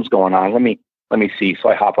right. Something's going on. Let me see." So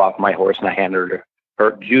I hop off my horse, and I hand her to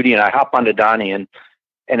her, Judy, and I hop onto Donnie. And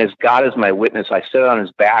as God is my witness, I sit on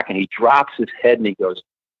his back, and he drops his head, and he goes,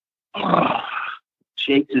 "Oh,"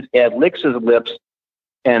 shakes his head, licks his lips,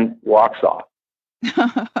 and walks off.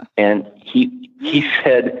 And he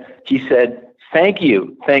said, "Thank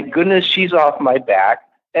you. Thank goodness she's off my back,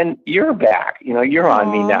 and you're back. You're on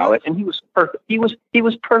me now." And he was perfect. He was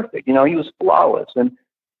perfect. He was flawless. And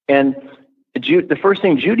the first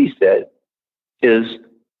thing Judy said is,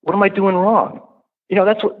 "What am I doing wrong?"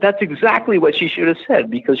 That's exactly what she should have said,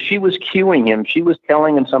 because she was cueing him. She was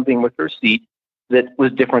telling him something with her seat that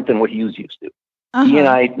was different than what he was used to. He and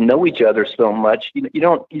I know each other so much. You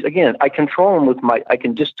don't, again, I control him with I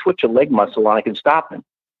can just twitch a leg muscle and I can stop him.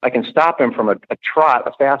 I can stop him from a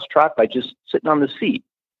fast trot by just sitting on the seat.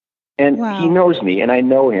 And he knows me and I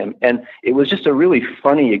know him. And it was just a really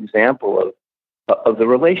funny example of the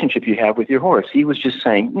relationship you have with your horse. He was just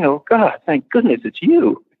saying, God, thank goodness it's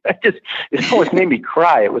you. It always made me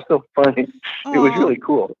cry. It was so funny. It was really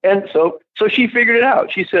cool. And so she figured it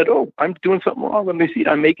out. She said, "Oh, I'm doing something wrong with my seat.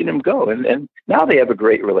 I'm making him go." And now they have a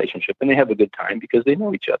great relationship and they have a good time because they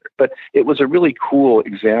know each other. But it was a really cool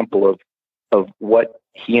example of what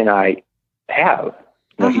he and I have.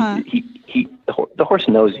 The horse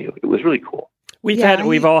knows you. It was really cool.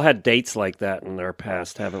 We've all had dates like that in our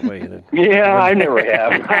past, haven't we? Yeah, I never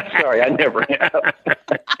have. Sorry, I never have.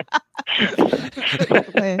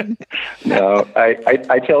 No,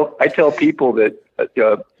 I tell people that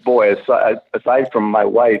boy, aside from my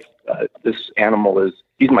wife, this animal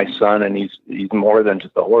he's my son, and he's more than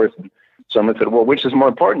just a horse. And someone said, "Well, which is more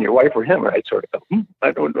important, your wife or him?" And I sort of go, I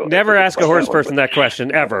don't know. Never ask a horse person that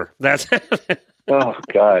question ever. That's oh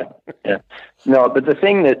God, yeah. No, but the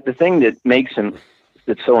thing that makes him,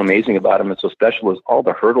 that's so amazing about him and so special is all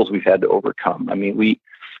the hurdles we've had to overcome. I mean, he's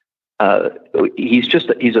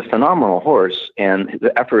a phenomenal horse,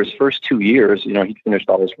 and after his first 2 years, he finished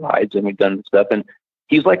all his rides and we've done stuff, and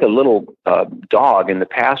he's like a little dog in the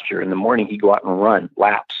pasture. In the morning, he'd go out and run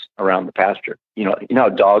laps around the pasture. You know how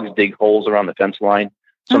dogs dig holes around the fence line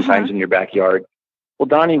sometimes in your backyard. Well,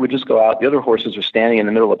 Donnie would just go out. The other horses are standing in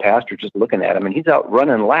the middle of the pasture just looking at him, and he's out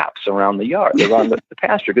running laps around the yard, around the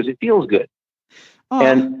pasture, because it feels good. Oh.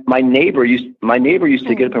 And my neighbor used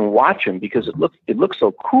to get up and watch him because it looks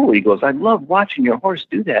so cool. He goes, "I love watching your horse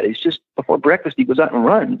do that." He's just before breakfast, he goes out and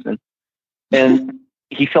runs, and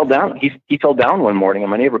he fell down. He fell down one morning, and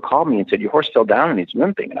my neighbor called me and said, "Your horse fell down and he's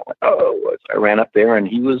limping." And I went, "Oh!" I ran up there, and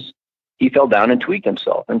he fell down and tweaked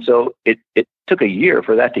himself, and so it took a year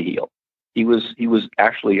for that to heal. He was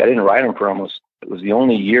actually, I didn't ride him for it was the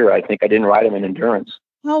only year I think I didn't ride him in endurance.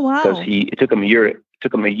 Oh wow! Because it took him a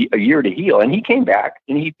year to heal, and he came back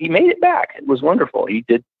and he made it back. It was wonderful. He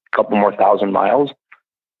did a couple more 1,000 miles,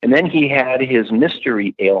 and then he had his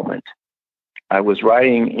mystery ailment. I was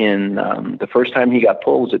riding in the first time he got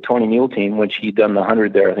pulled was at Tony Mule Team, which he'd done the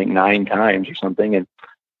 100 there, I think 9 times or something,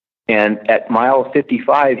 and at mile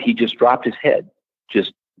 55 he just dropped his head,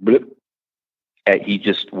 just blip.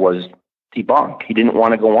 He bonked. He didn't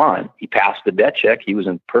want to go on. He passed the vet check. He was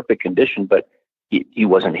in perfect condition, but he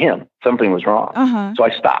wasn't him. Something was wrong. So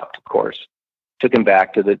I stopped, of course, took him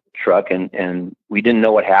back to the truck, and we didn't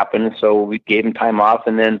know what happened. So we gave him time off.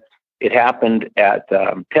 And then it happened at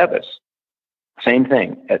Tevis. Same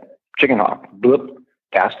thing at Chicken Hawk. Bloop,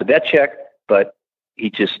 passed the vet check, but he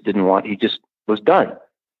just was done.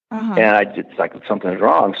 And it's like something's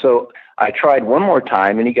wrong. So I tried one more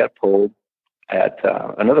time, and he got pulled at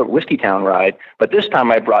another Whiskey Town ride, but this time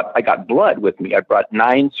I got blood with me. I brought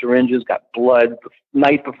 9 syringes, got blood the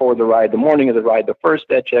night before the ride, the morning of the ride, the first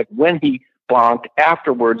vet check, when he bonked,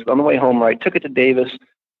 afterwards, on the way home ride, took it to Davis.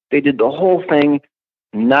 They did the whole thing,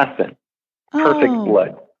 nothing. Perfect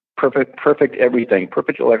blood, perfect everything,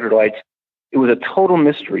 perfect electrolytes. It was a total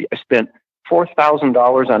mystery. I spent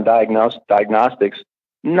 $4,000 on diagnostics,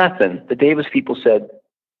 nothing. The Davis people said,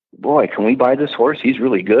 "Boy, can we buy this horse? He's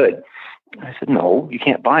really good." I said, "No, you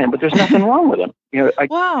can't buy him, but there's nothing wrong with him."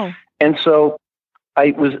 Wow. And so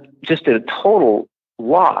I was just at a total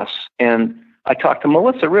loss. And I talked to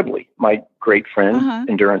Melissa Ribley, my great friend,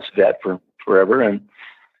 endurance vet for forever.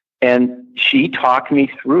 And she talked me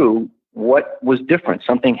through what was different.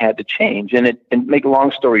 Something had to change. And make a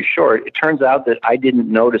long story short, it turns out that I didn't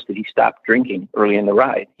notice that he stopped drinking early in the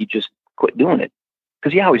ride. He just quit doing it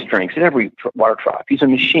because he always drinks at every water trough. He's a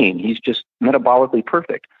machine. He's just metabolically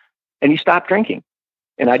perfect. And he stopped drinking,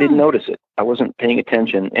 and I didn't notice it. I wasn't paying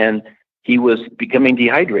attention, and he was becoming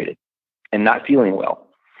dehydrated and not feeling well.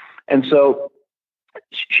 And so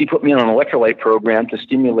she put me on an electrolyte program to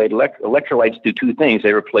stimulate. Electrolytes do 2 things.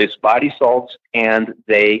 They replace body salts, and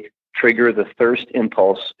they trigger the thirst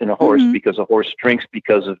impulse in a horse because a horse drinks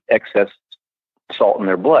because of excess salt in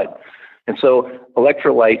their blood. And so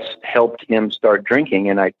electrolytes helped him start drinking,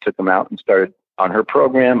 and I took him out and started on her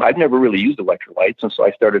program. I'd never really used electrolytes, and so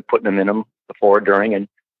I started putting them in him before, during, and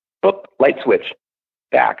boop, light switch,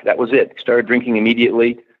 back. That was it. Started drinking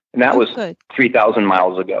immediately, and that was 3,000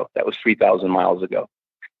 miles ago.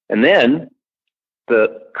 And then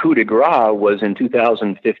the coup de grace was in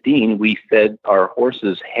 2015. We fed our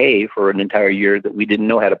horses hay for an entire year that we didn't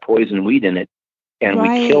know had a poison weed in it, and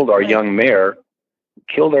we killed our young mare.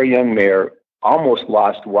 Almost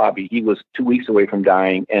lost Wabi. He was 2 weeks away from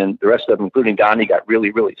dying, and the rest of them, including Donnie, got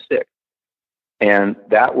really, really sick. And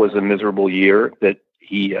that was a miserable year that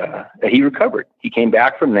he recovered. He came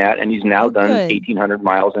back from that, and he's now done 1,800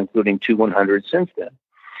 miles, including 200 since then.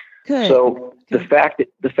 Good. So the fact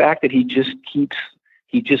that he just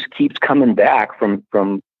keeps coming back from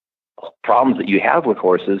problems that you have with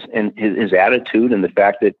horses, and his attitude, and the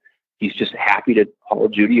fact that he's just happy to haul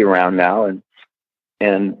Judy around now,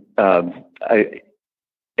 and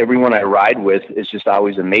everyone I ride with is just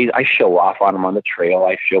always amazed. I show off on him on the trail.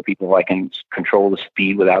 I show people I can control the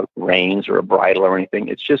speed without reins or a bridle or anything.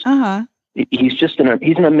 It's just he's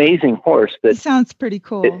an amazing horse. That sounds pretty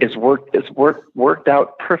cool. It's worked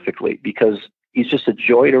out perfectly because he's just a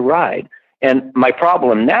joy to ride. And my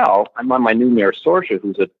problem now, I'm on my new mare Sorsha,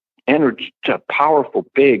 who's a powerful,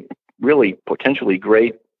 big, really potentially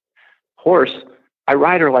great horse. I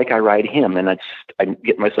ride her like I ride him, and I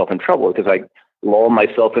get myself in trouble because I lull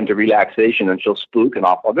myself into relaxation and she'll spook and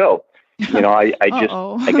off I'll go. I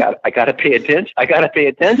got to pay attention. I got to pay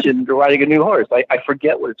attention to riding a new horse. I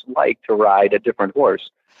forget what it's like to ride a different horse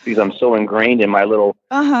because I'm so ingrained in my little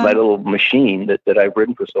machine that I've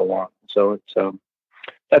ridden for so long. So it's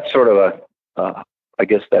that's sort of I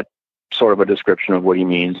guess that's sort of a description of what he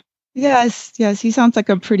means. Yes, he sounds like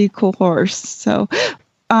a pretty cool horse. So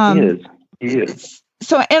he is.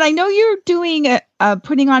 So, and I know you're doing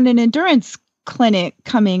putting on an endurance clinic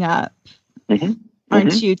coming up,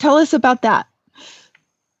 aren't you? Tell us about that.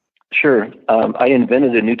 Sure. I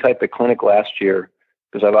invented a new type of clinic last year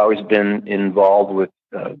because I've always been involved with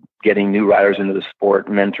getting new riders into the sport,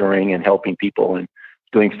 mentoring and helping people and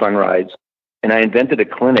doing fun rides. And I invented a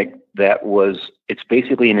clinic it's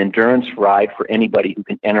basically an endurance ride for anybody who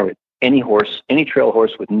can enter it. Any horse, any trail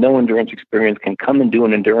horse with no endurance experience can come and do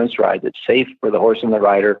an endurance ride that's safe for the horse and the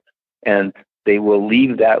rider. And they will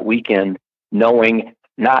leave that weekend knowing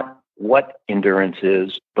not what endurance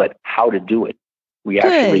is, but how to do it. We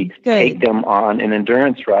actually take them on an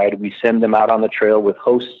endurance ride. We send them out on the trail with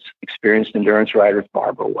hosts, experienced endurance riders,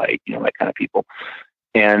 Barbara White, that kind of people.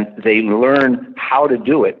 And they learn how to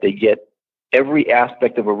do it. They get every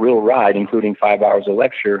aspect of a real ride, including 5 hours of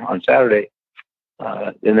lecture on Saturday.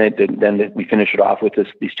 And then we finish it off with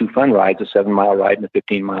these two fun rides, a 7-mile ride and a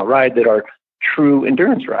 15-mile ride that are true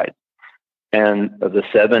endurance rides. And the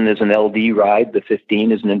 7 is an LD ride. The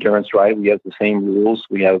 15 is an endurance ride. We have the same rules.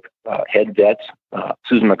 We have head vets.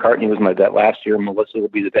 Susan McCartney was my vet last year. Melissa will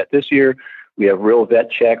be the vet this year. We have real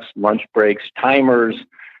vet checks, lunch breaks, timers.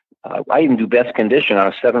 I even do best condition on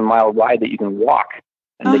a 7-mile ride that you can walk,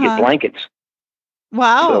 and they get blankets.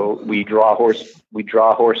 Wow! So we draw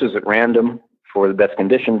horses at random for the best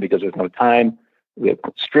condition because there's no time. We have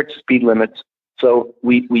strict speed limits. So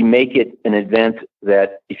we make it an event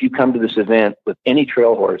that if you come to this event with any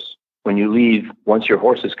trail horse, when you leave, once your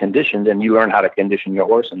horse is conditioned and you learn how to condition your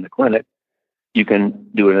horse in the clinic, you can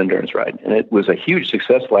do an endurance ride. And it was a huge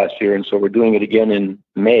success last year. And so we're doing it again in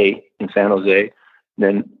May in San Jose. And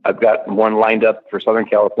then I've got one lined up for Southern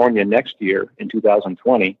California next year in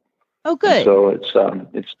 2020. Oh, good. And so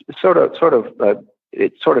it's sort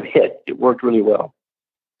of hit. It worked really well.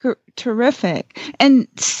 Terrific. And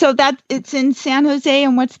so that it's in San Jose,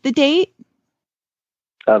 and what's the date?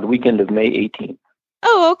 The weekend of May 18th.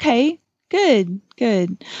 Oh, okay. Good.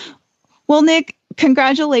 Well, Nick,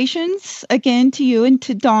 congratulations again to you and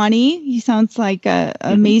to Donnie. He sounds like a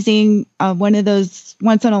amazing, one of those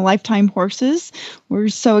once in a lifetime horses. We're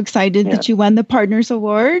so excited that you won the Pard'ners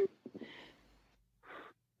Award.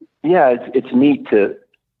 Yeah, it's neat to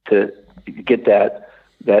get that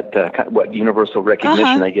universal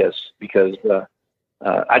recognition, I guess, because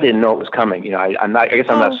I didn't know it was coming. I'm not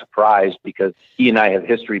Oh. surprised because he and I have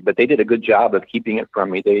history, but they did a good job of keeping it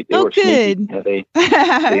from me. They were good. sneaky.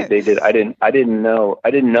 They did. I didn't know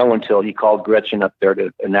until he called Gretchen up there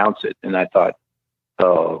to announce it, and I thought,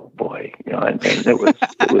 oh boy, and it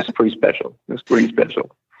was pretty special. It was pretty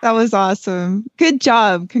special. That was awesome. Good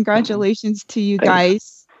job. Congratulations to you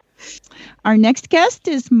guys. Our next guest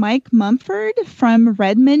is Mike Mumford from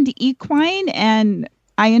Redmond Equine, and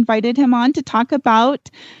I invited him on to talk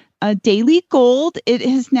about Daily Gold. It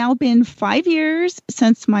has now been 5 years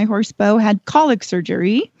since my horse Bo had colic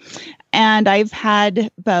surgery, and I've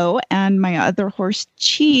had Bo and my other horse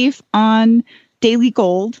Chief on Daily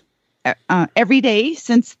Gold every day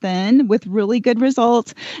since then with really good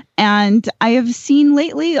results. And I have seen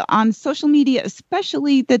lately on social media,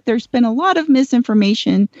 especially, that there's been a lot of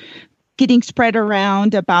misinformation getting spread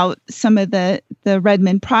around about some of the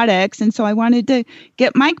Redmond products. And so I wanted to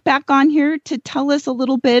get Mike back on here to tell us a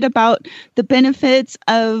little bit about the benefits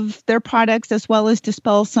of their products, as well as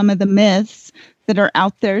dispel some of the myths that are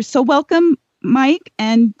out there. So welcome, Mike,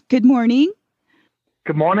 and good morning.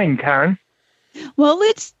 Good morning, Karen. Well,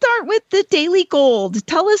 let's start with the Daily Gold.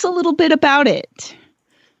 Tell us a little bit about it.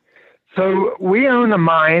 So we own a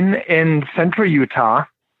mine in central Utah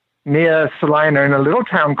near Salina in a little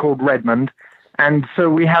town called Redmond. And so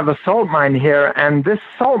we have a salt mine here, and this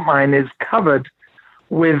salt mine is covered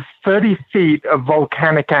with 30 feet of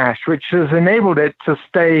volcanic ash, which has enabled it to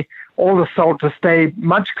stay, all the salt to stay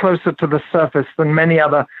much closer to the surface than many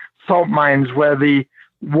other salt mines where the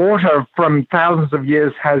water from thousands of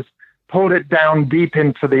years has pulled it down deep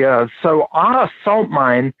into the earth. So our salt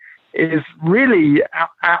mine is really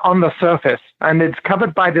on the surface, and it's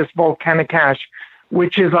covered by this volcanic ash,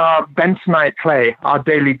 which is our bentonite clay, our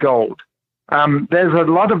Daily Gold. There's a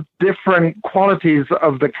lot of different qualities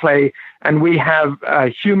of the clay, and we have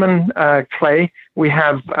human clay, we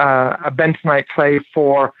have a bentonite clay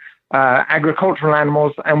for agricultural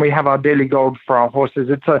animals, and we have our Daily Gold for our horses.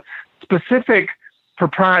 It's a specific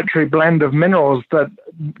proprietary blend of minerals that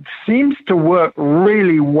seems to work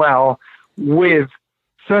really well with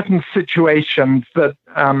certain situations that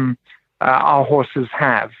our horses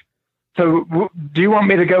have. So do you want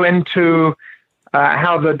me to go into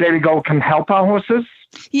how the Daily Gold can help our horses?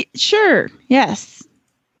 Sure, yes.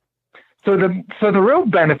 So the real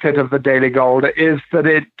benefit of the Daily Gold is that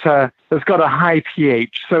it has got a high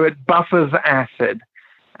pH, so it buffers acid.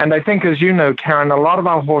 And I think, as you know, Karen, a lot of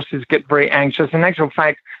our horses get very anxious. In actual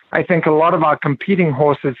fact, I think a lot of our competing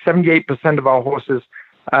horses, 78% of our horses,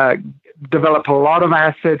 develop a lot of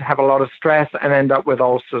acid, have a lot of stress, and end up with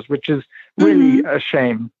ulcers, which is really a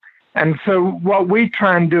shame. And so what we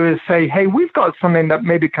try and do is say, hey, we've got something that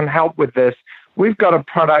maybe can help with this. We've got a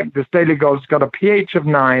product, this Daily Gold's got a pH of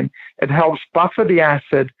 9. It helps buffer the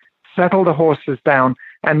acid, settle the horses down,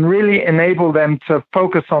 and really enable them to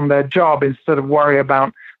focus on their job instead of worry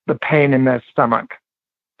about the pain in their stomach.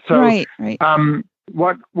 So right.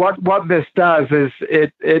 What this does is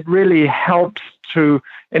it really helps to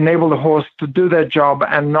enable the horse to do their job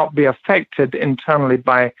and not be affected internally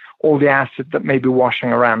by all the acid that may be washing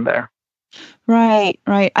around there. Right.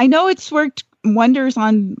 I know it's worked wonders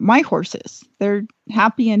on my horses. They're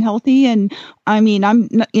happy and healthy. And I mean, I'm,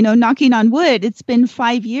 knocking on wood, it's been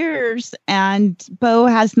 5 years and Bo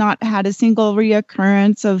has not had a single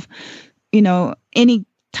reoccurrence of, any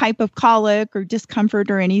type of colic or discomfort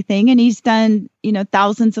or anything. And he's done,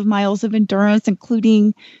 thousands of miles of endurance,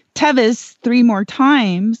 including Tevis 3 more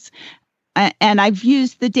times. And I've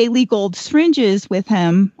used the Daily Gold syringes with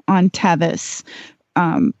him on Tevis,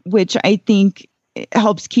 which I think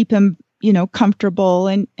helps keep him, comfortable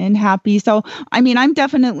and happy. So, I mean, I'm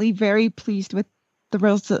definitely very pleased with the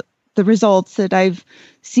results that I've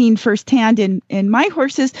seen firsthand in my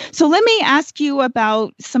horses. So let me ask you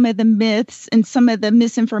about some of the myths and some of the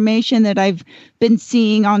misinformation that I've been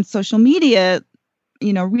seeing on social media,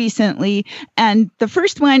 recently. And the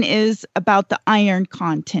first one is about the iron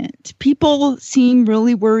content. People seem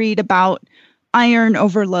really worried about iron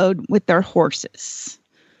overload with their horses.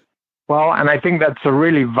 Well, and I think that's a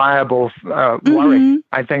really viable worry.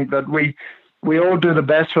 I think that we all do the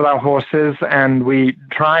best with our horses, and we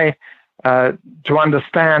try to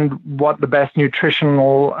understand what the best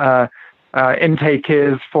nutritional intake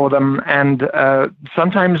is for them. And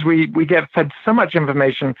sometimes we get fed so much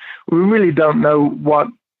information, we really don't know what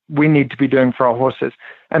we need to be doing for our horses.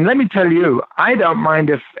 And let me tell you, I don't mind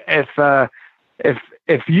if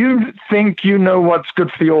you think you know what's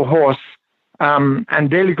good for your horse, and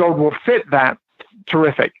Daily Gold will fit that,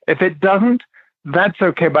 terrific. If it doesn't, that's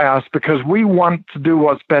okay by us, because we want to do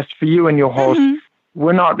what's best for you and your horse.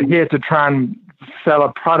 We're not here to try and sell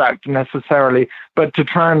a product necessarily, but to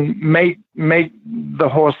try and make the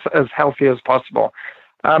horse as healthy as possible.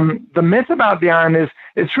 The myth about the iron is,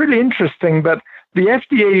 it's really interesting, but the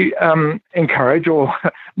FDA encourage or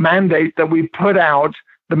mandate that we put out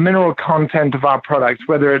the mineral content of our products,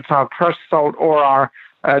 whether it's our crushed salt or our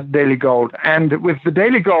Daily Gold. And with the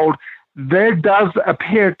Daily Gold, there does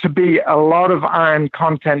appear to be a lot of iron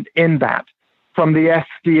content in that from the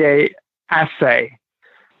FDA assay.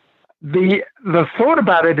 The thought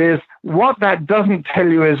about it is, what that doesn't tell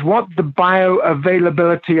you is what the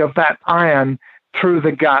bioavailability of that iron through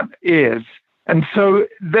the gut is. And so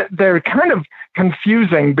they're kind of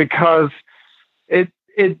confusing, because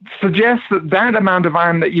it suggests that amount of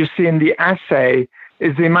iron that you see in the assay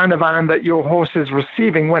is the amount of iron that your horse is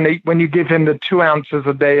receiving when you give him the 2 ounces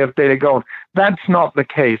a day of Daily Gold. That's not the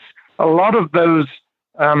case. A lot of those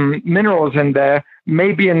minerals in there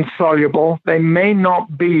may be insoluble. They may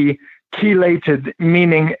not be chelated,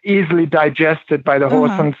 meaning easily digested by the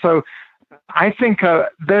horse. And so I think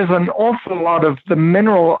there's an awful lot of the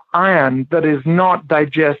mineral iron that is not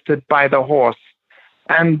digested by the horse.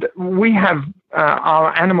 And we have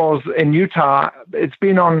our animals in Utah, they've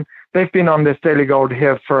been on this Daily Gold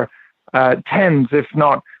here for tens, if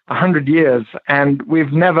not 100 years, and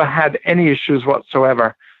we've never had any issues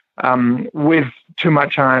whatsoever with too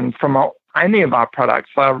much iron from any of our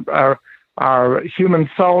products, our human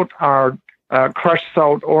salt, our crushed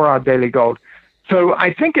salt, or our Daily Gold. So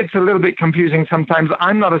I think it's a little bit confusing sometimes.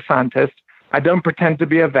 I'm not a scientist. I don't pretend to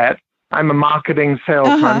be a vet. I'm a marketing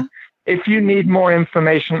salesman. Uh-huh. If you need more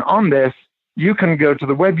information on this, you can go to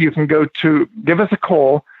the web. You can give us a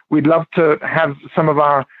call. We'd love to have some of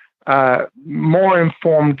our more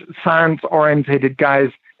informed, science-orientated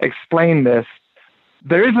guys explain this.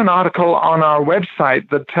 There is an article on our website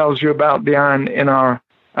that tells you about the iron in our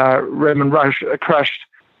Redmond crushed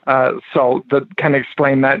salt that can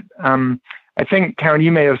explain that. I think, Karen,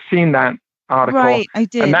 you may have seen that article. Right, I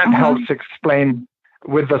did. And that helps explain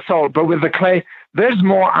with the salt. But with the clay, there's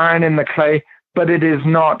more iron in the clay, but it is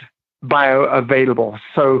not bioavailable.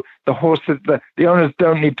 So the horses, the owners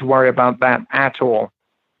don't need to worry about that at all.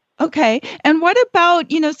 Okay. And what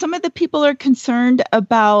about, some of the people are concerned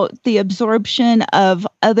about the absorption of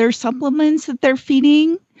other supplements that they're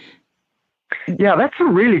feeding? Yeah, that's a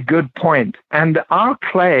really good point. And our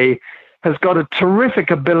clay has got a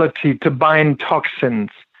terrific ability to bind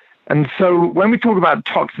toxins. And so when we talk about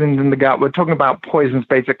toxins in the gut, we're talking about poisons,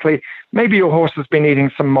 basically. Maybe your horse has been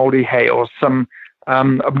eating some moldy hay or some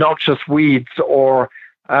obnoxious weeds or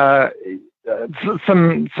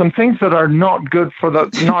some things that are not good for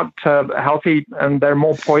not healthy, and they're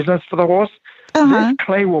more poisonous for the horse. Uh-huh. This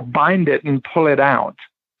clay will bind it and pull it out.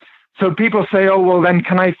 So people say, oh, well, then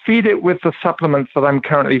can I feed it with the supplements that I'm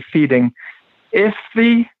currently feeding? If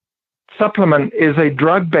the supplement is a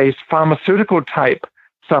drug-based pharmaceutical type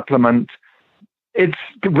supplement, it's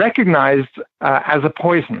recognized as a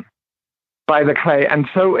poison by the clay, and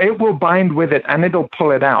so it will bind with it and it'll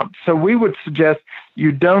pull it out. So we would suggest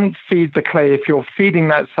you don't feed the clay if you're feeding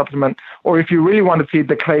that supplement, or if you really want to feed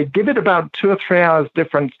the clay, give it about 2 or 3 hours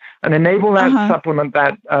difference and enable that supplement,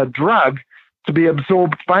 that drug, to be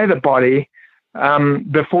absorbed by the body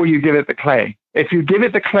before you give it the clay. If you give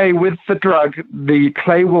it the clay with the drug, the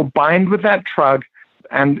clay will bind with that drug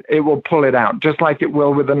and it will pull it out, just like it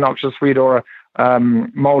will with a noxious weed or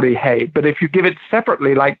moldy hay. But if you give it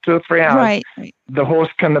separately, like 2 or 3 hours, right. the horse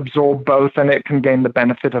can absorb both and it can gain the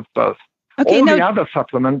benefit of both. Okay, All the other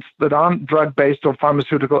supplements that aren't drug-based or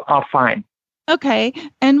pharmaceutical are fine. Okay.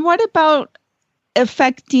 And what about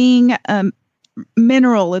affecting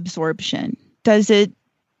mineral absorption? Does it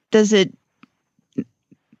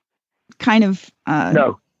kind of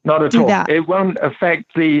no, not at do all. that? It won't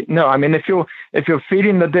affect I mean, if you're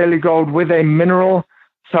feeding the Daily Gold with a mineral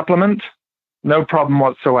supplement, no problem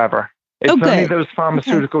whatsoever. It's only those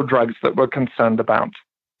pharmaceutical drugs that we're concerned about.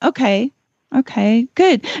 Okay,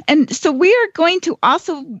 good. And so we are going to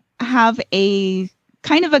also have a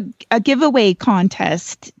kind of a giveaway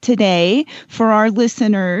contest today for our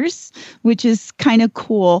listeners, which is kind of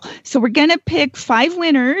cool. So we're going to pick 5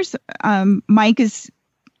 winners. Mike is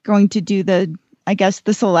going to do the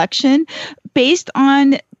selection based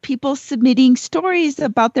on people submitting stories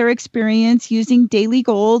about their experience using Daily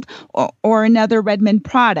Gold or another Redmond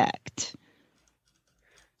product.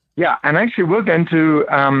 Yeah, and actually we're going to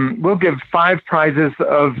we'll give 5 prizes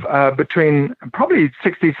of between probably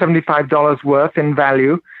 $60, $75 worth in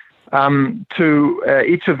value to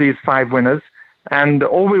each of these 5 winners. And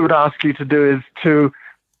all we would ask you to do is to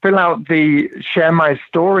fill out the Share My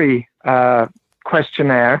Story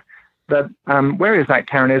questionnaire. Where is that,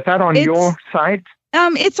 Karen? Is that on your site?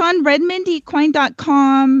 It's on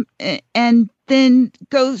redmondequine.com, and then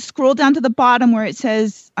scroll down to the bottom where it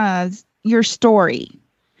says your story.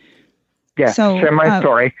 Yeah, so, Share My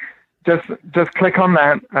Story. Just click on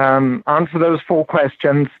that, answer those 4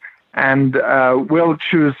 questions, and we'll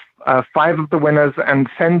choose 5 of the winners and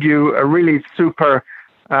send you a really super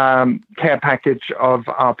care package of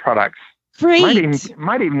our products. Great.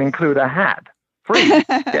 Might even include a hat. Free.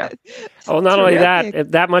 Yeah. Oh, not only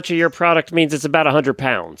that much of your product means it's about 100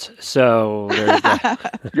 pounds. So there's that.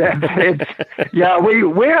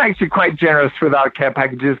 We're actually quite generous with our care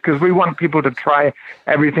packages because we want people to try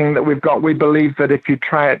everything that we've got. We believe that if you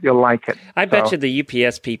try it, you'll like it. I bet you the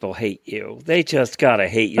UPS people hate you. They just gotta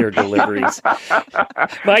hate your deliveries.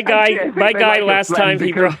 My guy last time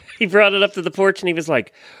he brought it up to the porch and he was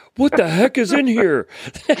like, "What the heck is in here?"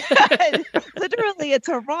 Literally, it's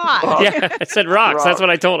a rock. Yeah, I said rocks. That's what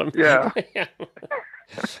I told him. Yeah.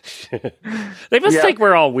 They must think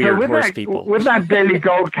we're all weird horse people. With that Daily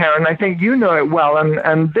Gold, Karen, I think you know it well,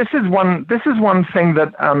 and this is one thing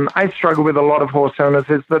that I struggle with a lot of horse owners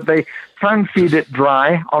is that they try and feed it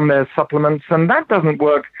dry on their supplements, and that doesn't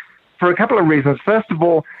work for a couple of reasons. First of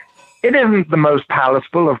all, it isn't the most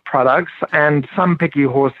palatable of products, and some picky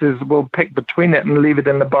horses will pick between it and leave it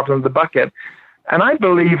in the bottom of the bucket. And I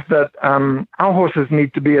believe that our horses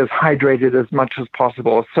need to be as hydrated as much as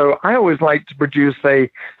possible. So I always like to produce a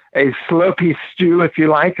slurpy stew, if you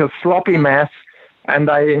like, a sloppy mess, and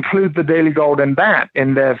I include the Daily Gold in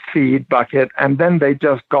their feed bucket, and then they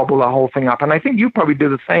just gobble the whole thing up. And I think you probably do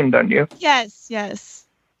the same, don't you? Yes.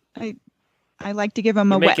 I like to give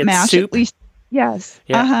them a wet mash soup? at least. Yes.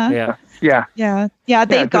 Yeah. Yeah.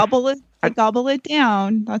 They gobble it. They gobble it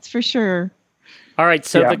down. That's for sure. All right.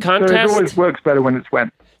 So the contest. So it always works better when it's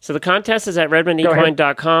wet. So the contest is at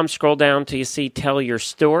redmandequine.com. Scroll down till you see "Tell Your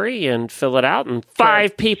Story" and fill it out. And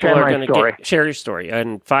five people are going to share your story.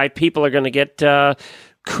 And 5 people are going to get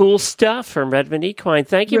cool stuff from Redmond Equine.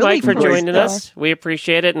 Thank you, really Mike, for joining us. We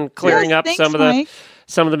appreciate it and clearing up some of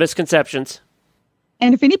the misconceptions.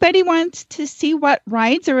 And if anybody wants to see what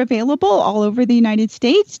rides are available all over the United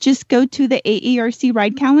States, just go to the AERC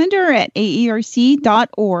ride calendar at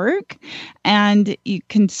aerc.org, and you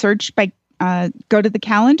can search by go to the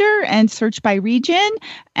calendar and search by region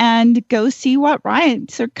and go see what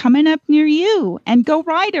rides are coming up near you, and go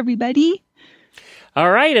ride, everybody. All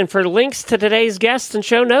right, and for links to today's guests and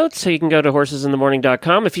show notes, so you can go to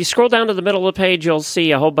horsesinthemorning.com. If you scroll down to the middle of the page, you'll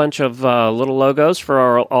see a whole bunch of little logos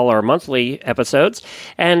for all our monthly episodes,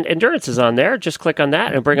 and Endurance is on there. Just click on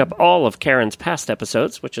that and bring up all of Karen's past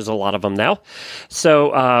episodes, which is a lot of them now.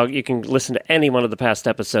 So you can listen to any one of the past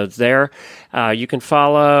episodes there. You can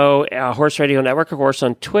follow Horse Radio Network, of course,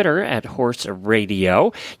 on Twitter at Horse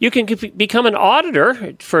Radio. You can become an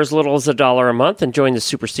auditor for as little as $1 a month and join the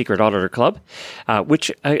Super Secret Auditor Club.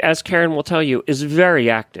 Which, as Karen will tell you, is very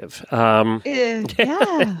active. Yeah. They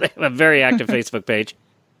have a very active Facebook page.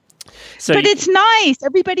 So but it's nice.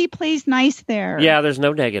 Everybody plays nice there. Yeah, there's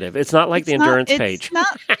no negative. It's not like the endurance page.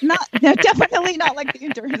 No, definitely not like the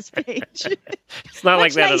endurance page. It's not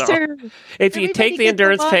like that nicer. At all. If you take the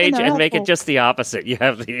endurance page and make it just the opposite, you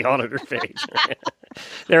have the auditor page.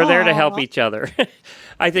 They're there to help each other.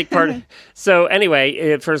 I think so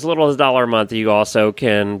anyway, for as little as $1 a month, you also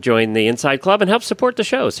can join the Inside Club and help support the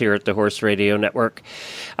shows here at the Horse Radio Network.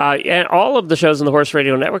 And all of the shows on the Horse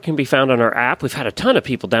Radio Network can be found on our app. We've had a ton of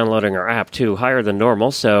people downloading our app, too, higher than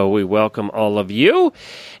normal, so we welcome all of you.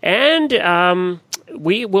 And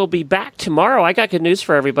we will be back tomorrow. I got good news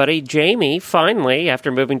for everybody. Jamie, finally, after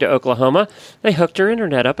moving to Oklahoma, they hooked her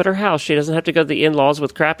internet up at her house. She doesn't have to go to the in-laws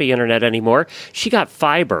with crappy internet anymore. She got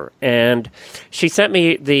fiber, and she sent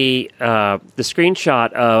me the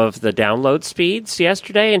screenshot of the download speeds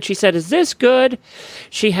yesterday, and she said, "Is this good?"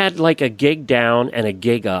 She had like a gig down and a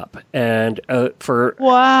gig up, and for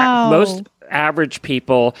most average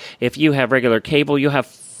people, if you have regular cable, you have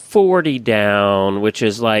 40 down, which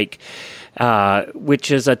is like which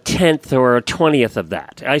is a 10th or a 20th of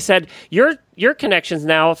that. I said, your connection's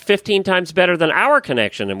now 15 times better than our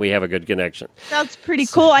connection, and we have a good connection. That's pretty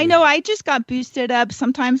cool. I know. I just got boosted up.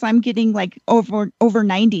 Sometimes I'm getting like over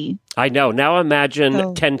 90. I know. Now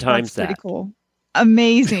imagine 10 times that. Pretty cool.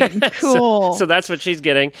 Amazing. Cool. So that's what she's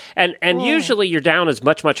getting. And usually your down is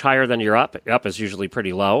much, much higher than your up. Up is usually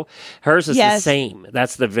pretty low. Hers is the same.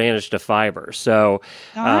 That's the advantage to fiber. So,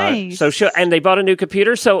 nice. And they bought a new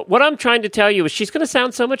computer. So what I'm trying to tell you is she's going to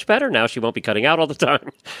sound so much better now. She won't be cutting out all the time.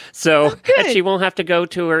 So and she won't have to go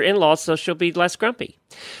to her in-laws, so she'll be less grumpy.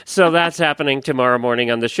 So that's happening tomorrow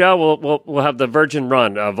morning on the show. We'll have the virgin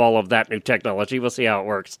run of all of that new technology. We'll see how it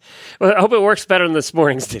works. Well, I hope it works better than this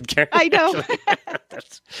morning's did, Karen. I know.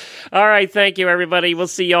 All right. Thank you, everybody. We'll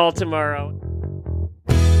see you all tomorrow.